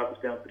 that was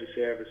down to the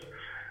service.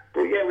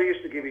 But yeah, we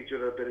used to give each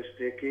other a bit of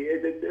stick.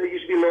 It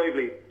used to be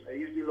lively. It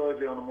used to be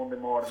lively on a Monday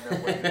morning.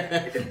 When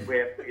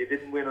you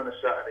didn't win on a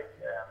Saturday.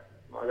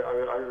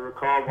 I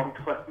recall one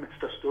time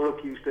Mr.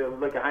 Sturrock used to,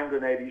 like a hand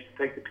grenade, he used to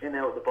take the pin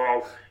out of the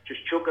ball,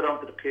 just chuck it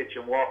onto the pitch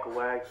and walk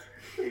away.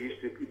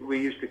 We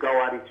used to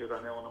go at each other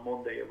now on a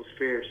Monday. It was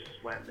fierce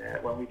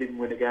when we didn't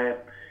win a game.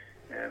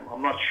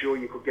 I'm not sure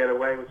you could get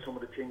away with some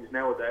of the things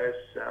nowadays,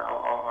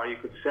 or you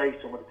could say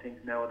some of the things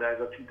nowadays.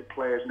 I think the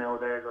players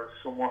nowadays are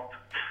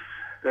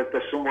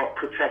they're somewhat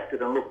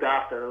protected and looked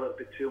after a little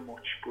bit too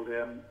much. But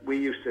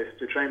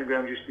the training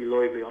ground used to be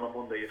lively on a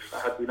Monday.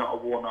 Had we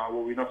not won, or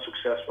were we not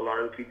successful,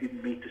 or if we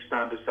didn't meet the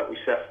standards that we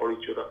set for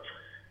each other,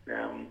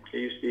 it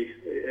used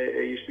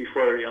to be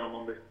fiery on a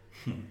Monday.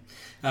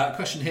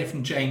 Question here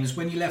from James.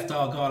 When you left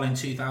Argyle in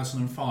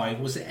 2005,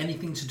 was it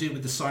anything to do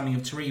with the signing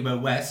of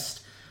Taribo West,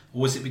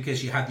 or was it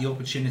because you had the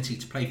opportunity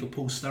to play for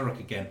Paul Sturrock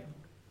again?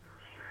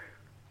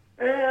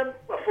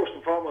 Well, first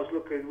and foremost,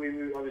 look, we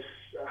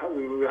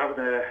were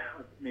having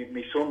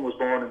my son was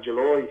born in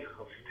July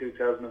of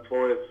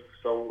 2005,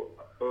 so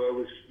it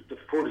was the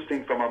furthest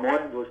thing from my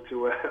mind was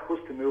to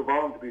move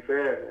on. To be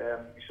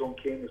fair, my son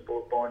King was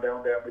born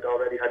down there, and we'd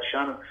already had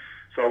Shannon.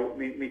 So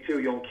me two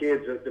young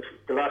kids.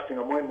 The last thing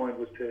on my mind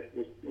was to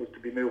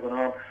be moving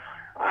on.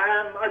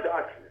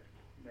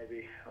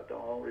 Maybe I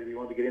don't really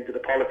want to get into the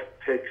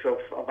politics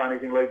of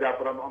anything like that,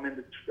 but I'm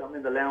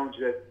in the lounge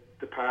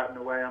departing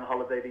away on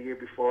holiday the year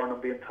before, and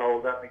I'm being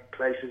told that my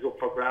place is up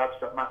for grabs,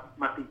 that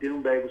Matty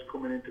Doombay was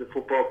coming into the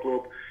football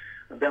club,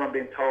 and then I'm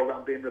being told that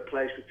I'm being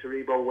replaced with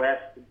Taribo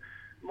West. And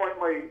all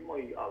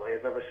I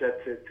have ever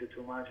said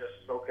to managers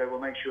is, okay, well,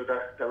 make sure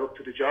that they're up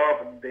to the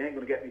job, and they ain't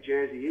going to get me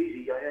jersey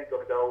easy. I ain't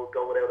going to go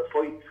without a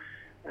fight.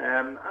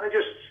 And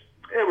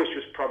it was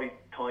just probably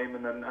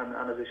timing, and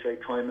as I say,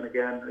 timing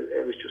again,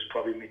 it was just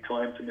probably my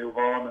time to move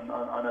on, and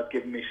I'd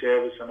given me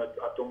service, and I'd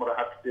done what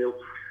I had to do.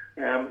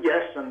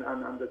 Yes, and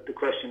the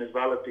question is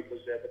valid, because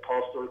the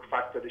Paul Sturrock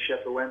factor, the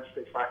Sheffield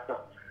Wednesday factor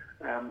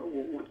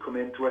would come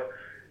into it.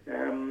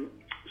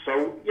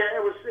 So yeah,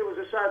 it was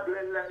a sad.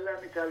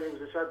 Let me tell you, it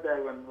was a sad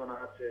day when I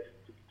had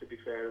to be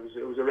fair. It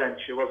was a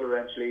wrench. It was a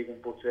wrench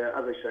leaving, but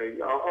as I say,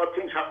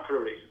 things happen for a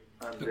reason,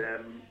 and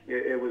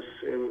it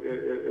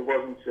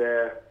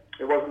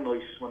wasn't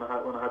nice when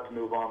I had to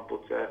move on.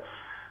 But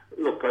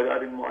look, I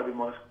didn't want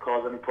to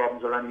cause any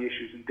problems or any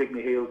issues and dig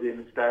my heels in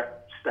and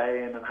start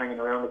staying and hanging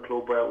around the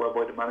club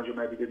whereby the manager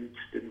maybe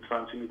didn't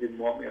fancy me, didn't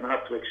want me, and I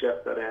have to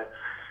accept that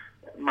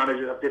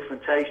managers have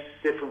different tastes,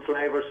 different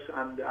flavours,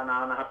 and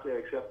I have to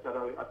accept that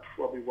I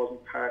probably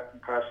wasn't part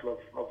and parcel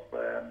of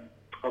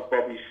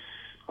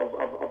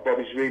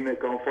Bobby's remit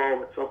going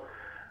forward. So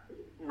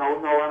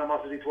no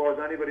animosity towards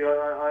anybody.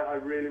 I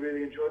really,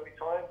 really enjoyed my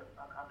time,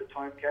 and the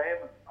time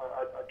came, and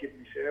I'd given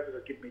me service,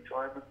 I'd given me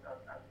time,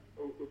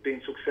 and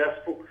being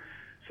successful.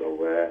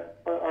 So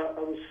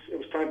it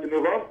was time to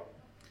move on.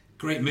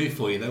 Great move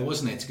for you, though,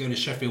 wasn't it, to go to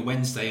Sheffield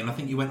Wednesday, and I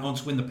think you went on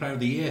to win the Player of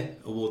the Year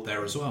award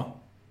there as well.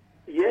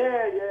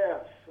 Yeah,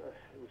 it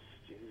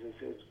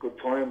was good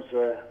times.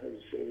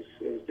 It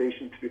was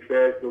decent, to be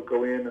fair. We'll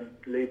go in and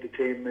lead the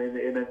team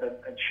in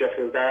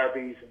Sheffield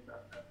derbies and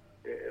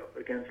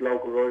against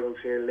local rivals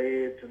here,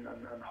 Leeds and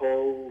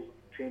Hull,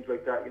 teams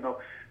like that. You know,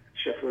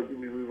 Sheffield,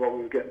 we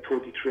were getting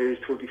 33s,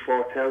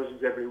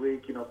 34,000 every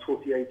week.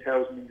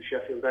 38,000 in the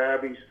Sheffield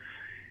derbies.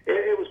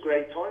 It was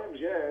great times,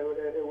 yeah.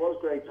 It was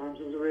great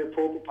times. It was a real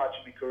purple patch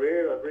in my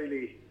career. I'm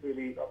really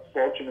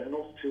fortunate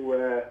enough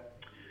to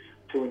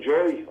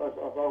enjoy.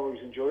 I've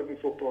always enjoyed my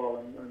football,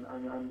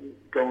 and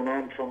going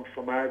on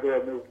from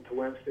Argyle moving to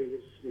Wednesday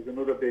was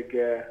another big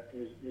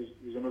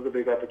was another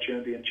big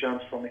opportunity and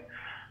chance for me.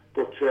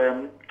 But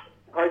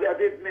I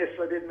did miss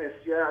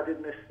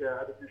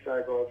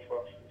Argyle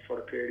for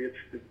the period.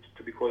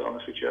 To be quite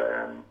honest with you,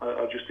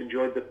 I just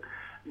enjoyed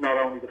not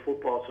only the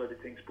football side of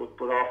things, but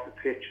off the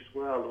pitch as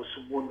well. There was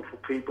some wonderful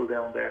people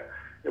down there.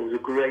 It was a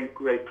great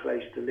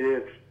place to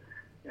live.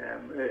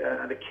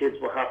 And the kids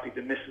were happy,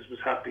 the missus was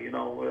happy,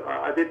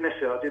 I did miss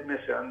it,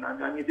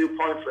 and you do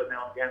point for it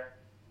now and again.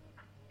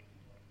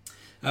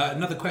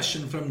 Another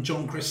question from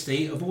John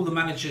Christie. Of all the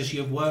managers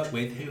you've worked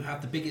with, who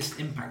had the biggest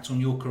impact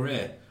on your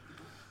career?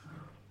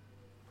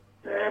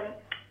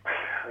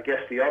 I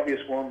guess the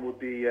obvious one would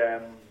be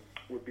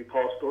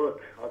Paul Sturrock.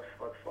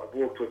 I've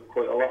worked with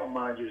quite a lot of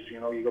managers. You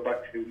go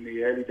back to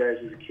the early days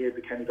as a kid,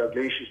 the Kenny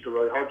Dalglish's, the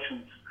Roy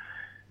Hodgson's.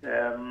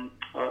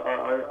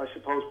 I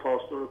suppose Paul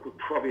Sturrock would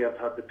probably have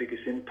had the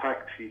biggest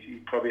impact.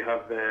 He'd probably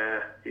have.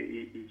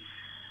 He's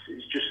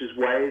just as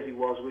way as he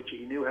was with you.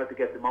 He knew how to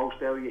get the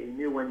most out of you. He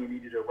knew when you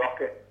needed a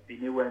rocket. He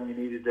knew when you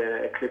needed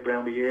a clip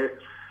round the ear,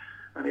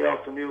 and he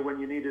also knew when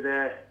you needed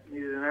an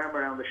arm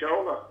around the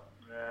shoulder.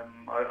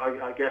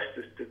 I guess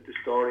the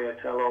story I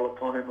tell all the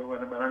time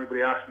when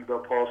anybody asks me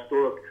about Paul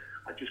Sturrock,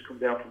 I'd just come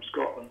down from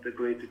Scotland,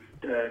 agreed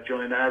to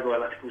join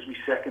Argyle. I think it was my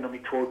second or my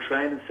third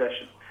training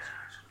session.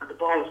 And the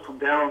ball has come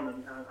down,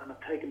 and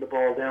I've taken the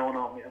ball down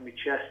on my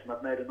chest, and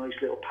I've made a nice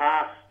little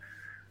pass.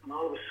 And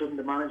all of a sudden,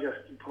 the manager,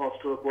 Paul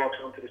Sturrock, walks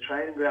onto the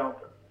training ground.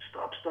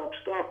 Stop.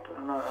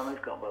 And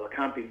I've gone, well, it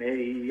can't be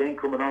me. He ain't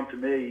coming on to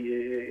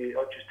me.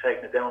 I've just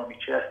taken it down on my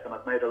chest, and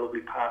I've made a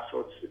lovely pass.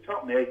 So it's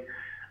not me.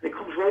 And he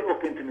comes right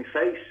up into my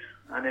face,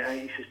 and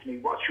he says to me,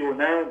 "What's your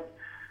name?"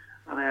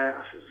 And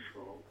I says,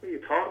 well, what are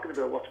you talking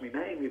about? What's my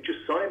name? You've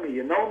just signed me.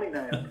 You know me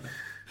now.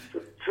 So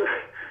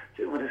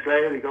 2 minutes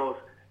later, he goes,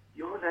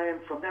 your name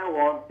from now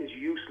on is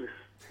useless.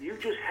 You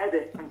just head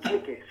it and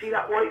kick it. See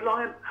that white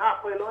line,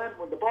 halfway line?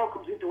 When the ball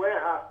comes into our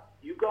half,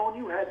 you go and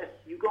you head it.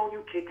 You go and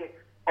you kick it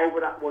over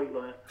that white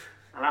line.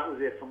 And that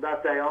was it. From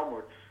that day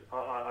onwards,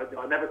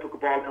 I never took a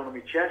ball down on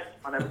my chest.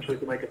 I never tried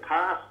to make a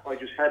pass. I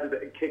just headed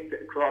it and kicked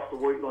it across the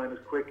white line as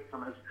quick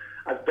and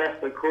as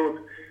best I could.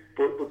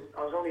 But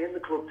I was only in the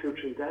club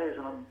 2-3 days,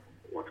 and I'm,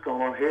 what's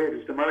going on here?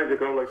 Does the manager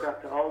go like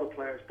that to all the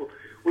players? But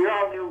we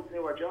all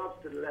knew our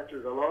jobs to the letter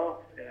of the law.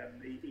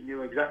 He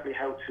knew exactly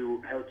how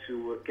to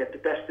get the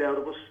best out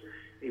of us.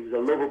 He was a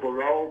lovable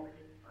role.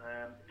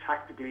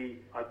 Tactically,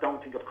 I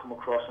don't think I've come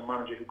across a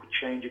manager who could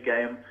change a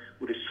game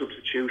with his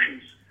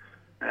substitutions.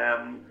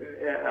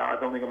 I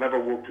don't think I've ever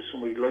worked with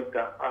somebody like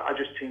that. I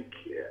just think,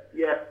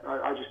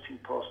 I just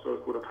think Paul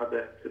Sturrock would have had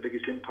the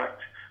biggest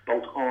impact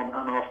both on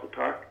and off the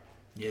park.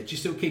 Yeah, do you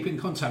still keep in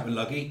contact with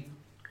Luggy?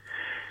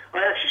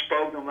 I actually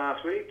spoke to him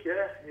last week.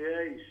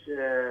 He's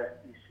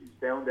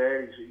down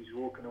there. He's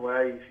walking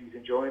away. He's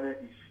enjoying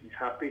it. He's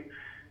happy.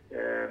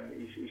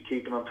 He's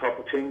keeping on top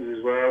of things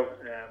as well.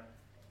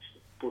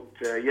 I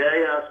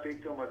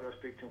speak to him. I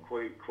speak to him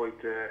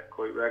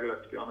quite regular.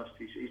 To be honest,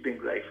 he's been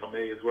great for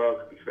me as well.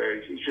 To be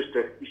fair, he's just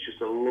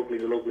a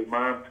lovely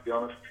man. To be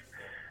honest,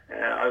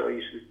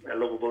 he's a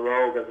lovable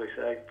rogue, as I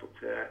say. But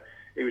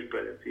he was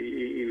brilliant.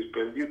 He was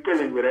brilliant. He was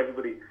brilliant with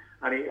everybody,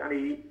 and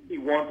he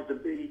wanted to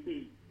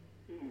be.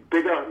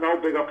 No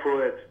bigger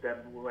pride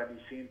than when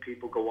he's seen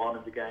people go on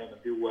in the game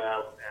and do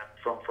well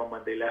from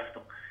when they left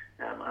them.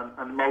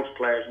 And most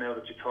players now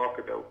that you talk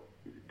about,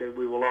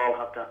 we will all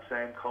have that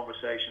same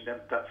conversation.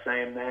 That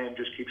same name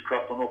just keeps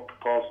cropping up,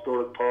 Paul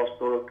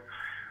Sturrock,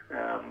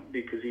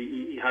 because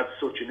he had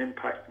such an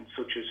impact and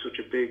such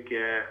a big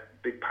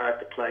part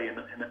to play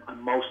in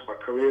most of our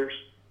careers.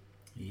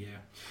 Yeah.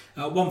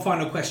 One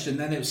final question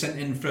then. It was sent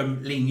in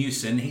from Lee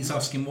Newson. He's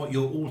asking what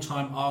your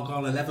all-time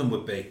Argyle 11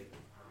 would be.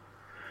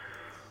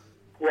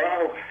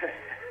 Wow.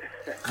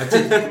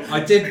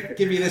 I did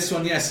give you this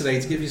one yesterday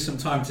to give you some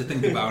time to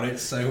think about it,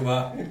 so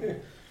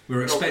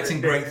we're expecting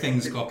great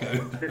things,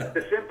 Cocko.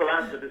 The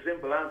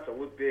simple answer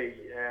would be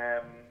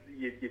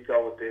you'd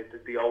go with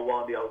the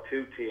 01, the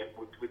 02 team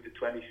with the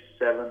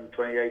 27,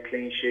 28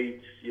 clean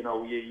sheets. You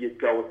know, you'd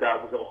go with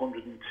that with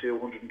 102,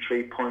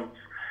 103 points.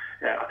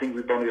 I think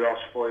we've only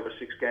lost 5 or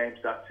 6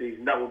 games that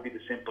season. That would be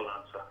the simple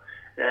answer.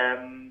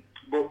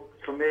 But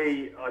for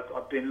me,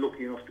 I've been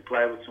lucky enough to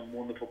play with some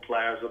wonderful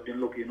players. I've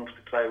been lucky enough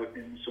to play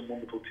in some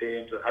wonderful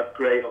teams. I've had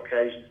great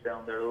occasions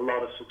down there, a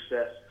lot of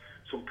success,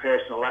 some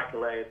personal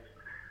accolades.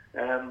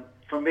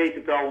 For me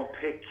to go and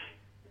pick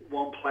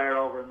one player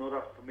over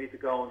another, for me to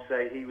go and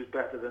say he was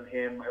better than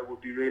him, it would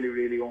be really,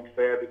 really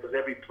unfair, because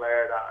every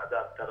player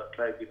that I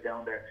played with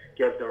down there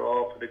gave their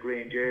all for the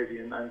green jersey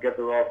and gave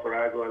their all for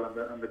Argyle and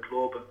the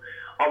club. And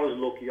I was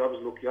lucky. I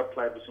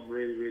played with some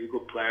really, really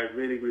good players,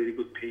 really, really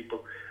good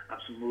people, and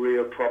some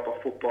real proper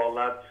football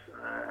lads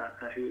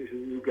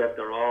who gave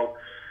their all.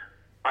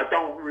 I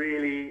don't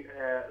really,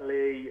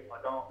 Lee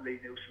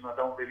Newson, I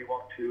don't really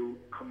want to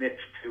commit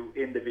to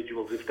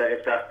individuals, if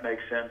that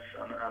makes sense,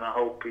 and I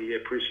hope he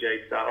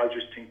appreciates that. I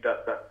just think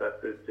that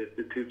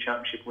the 2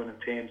 championship winning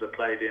teams I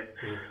played in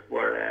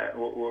were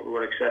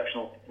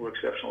exceptional. Were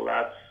exceptional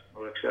lads,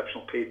 were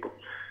exceptional people.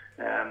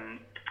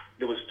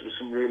 There was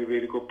some really,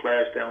 really good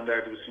players down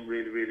there. There was some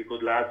really, really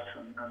good lads,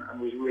 and it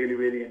was really,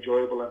 really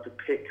enjoyable. And to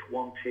pick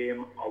one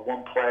team or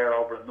one player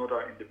over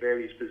another in the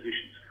various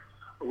positions,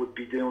 I would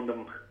be doing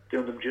them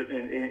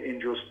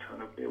injust,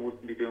 and it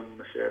wouldn't be doing them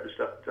the service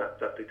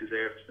that they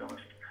deserve, to be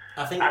honest.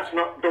 I think that's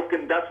not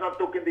ducking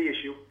the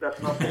issue. That's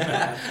not.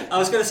 I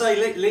was going to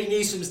say Lee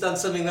Newsom's done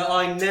something that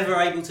I'm never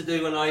able to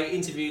do when I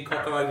interview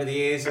Cocker over the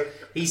years.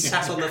 He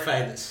sat on the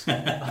fence.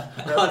 I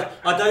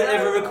don't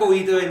ever recall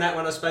you doing that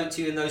when I spoke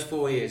to you in those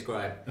 4 years,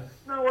 Graham.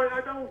 No,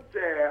 I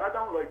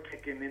don't like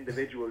picking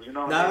individuals. You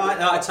know.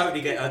 No, I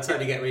totally get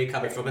where you're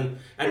coming from,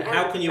 and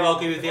how can you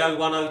argue with the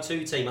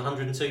 01-02 team,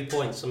 102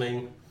 points? I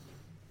mean,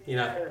 you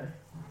know. Yeah.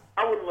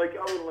 I wouldn't like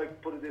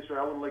put it this way.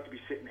 I wouldn't like to be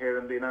sitting here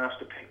and being asked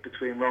to pick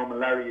between Rome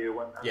and Larrieux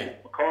and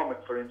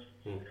McCormick, for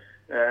instance.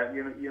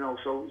 You know,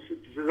 so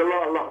there's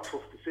a lot of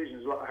tough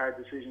decisions, a lot of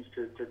hard decisions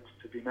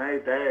to be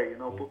made there. You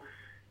know, but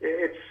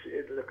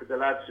look at the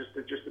lads.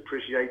 Just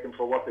appreciate them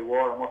for what they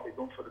were and what they've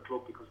done for the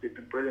club, because they've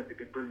been brilliant. They've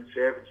been brilliant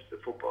servants to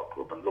the football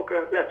club. And look,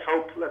 let's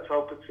hope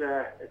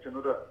it's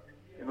another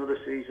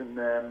season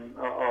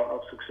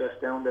of success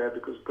down there,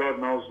 because God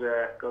knows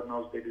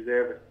they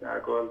deserve it.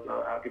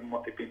 I'll give them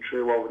what they've been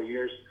through over the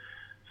years.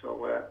 So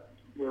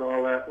we're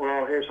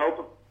all here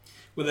hoping.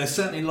 Well, there's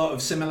certainly a lot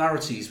of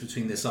similarities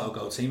between this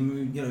Argyle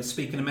team. You know,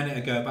 speaking a minute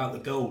ago about the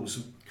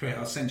goals, I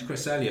was saying to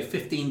Chris earlier,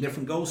 15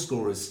 different goal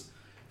scorers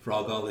for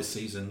Argyle this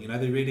season. You know,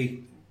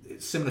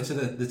 it's similar to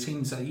the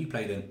teams that you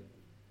played in.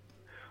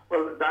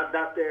 Well,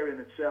 that there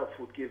in itself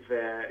would give,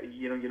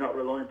 you're not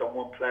reliant on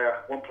one player.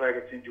 One player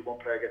gets injured, one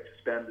player gets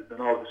suspended, and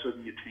all of a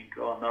sudden you think,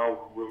 oh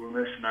no, we're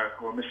missing our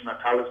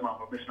talisman,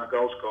 we're missing our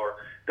goal scorer.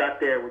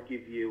 That there would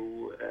give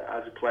you,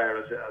 as a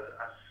player, as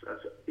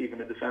even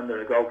a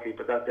defender, a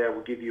goalkeeper, that there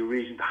would give you a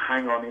reason to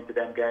hang on into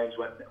them games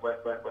when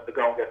the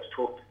goal gets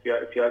tough.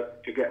 If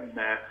you're getting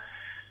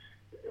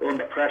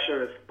under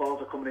pressure, if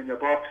balls are coming in your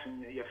box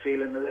and you're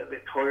feeling a little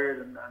bit tired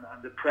and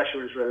the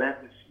pressure is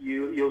relentless,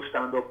 you'll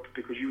stand up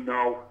because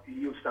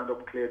you'll stand up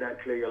and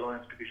clear your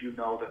lines because you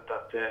know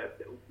that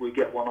we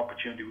get one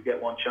opportunity, we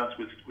get one chance,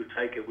 we'll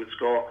take it, we'll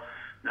score,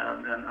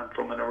 and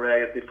from an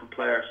array of different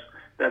players.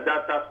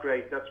 That's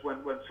great. That's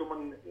when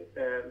something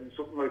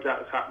like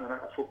that is happening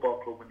at a football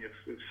club, when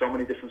you've so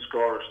many different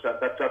scorers.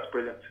 That's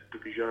brilliant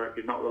because you're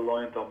not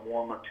reliant on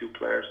one or two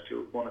players,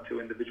 one or two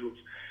individuals.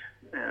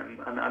 And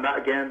that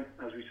again,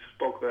 as we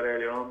spoke about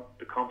earlier on,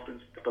 the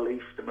confidence, the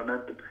belief, the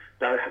momentum,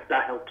 that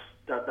helps.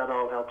 That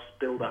all helps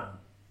build that.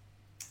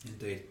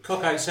 Indeed.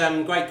 Coco, it's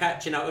great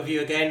catching up with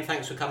you again.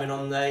 Thanks for coming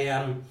on the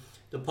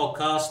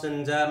podcast,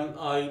 and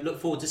I look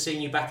forward to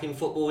seeing you back in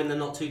football in the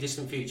not too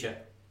distant future.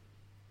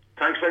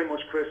 Thanks very much,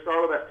 Chris.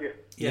 All the best to you.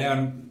 Yeah,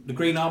 and the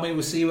Green Army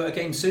will see you at a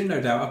game soon,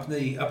 no doubt, up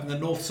in the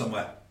north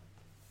somewhere.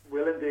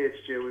 Will indeed,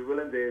 Stu. We will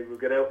indeed. We'll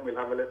get out and we'll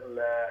have a little.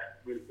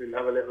 We'll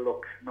have a little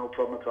look. No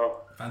problem at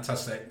all.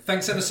 Fantastic.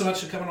 Thanks ever so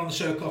much for coming on the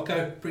show,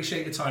 Coco.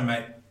 Appreciate your time,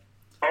 mate.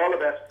 All the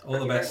best. All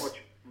the best. Thank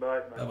you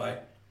very much. Bye. Bye.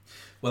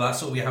 Well,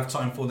 that's all we have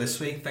time for this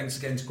week. Thanks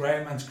again to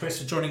Graham and to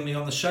Chris for joining me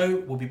on the show.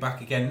 We'll be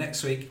back again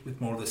next week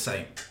with more of the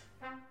same.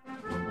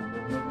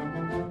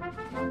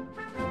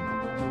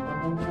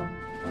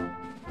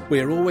 We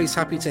are always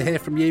happy to hear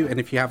from you, and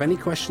if you have any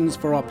questions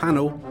for our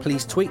panel,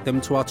 please tweet them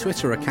to our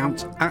Twitter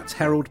account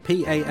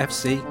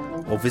 @HeraldPAFC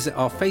or visit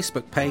our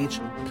Facebook page,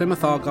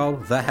 Plymouth Argyle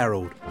The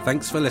Herald.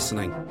 Thanks for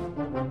listening.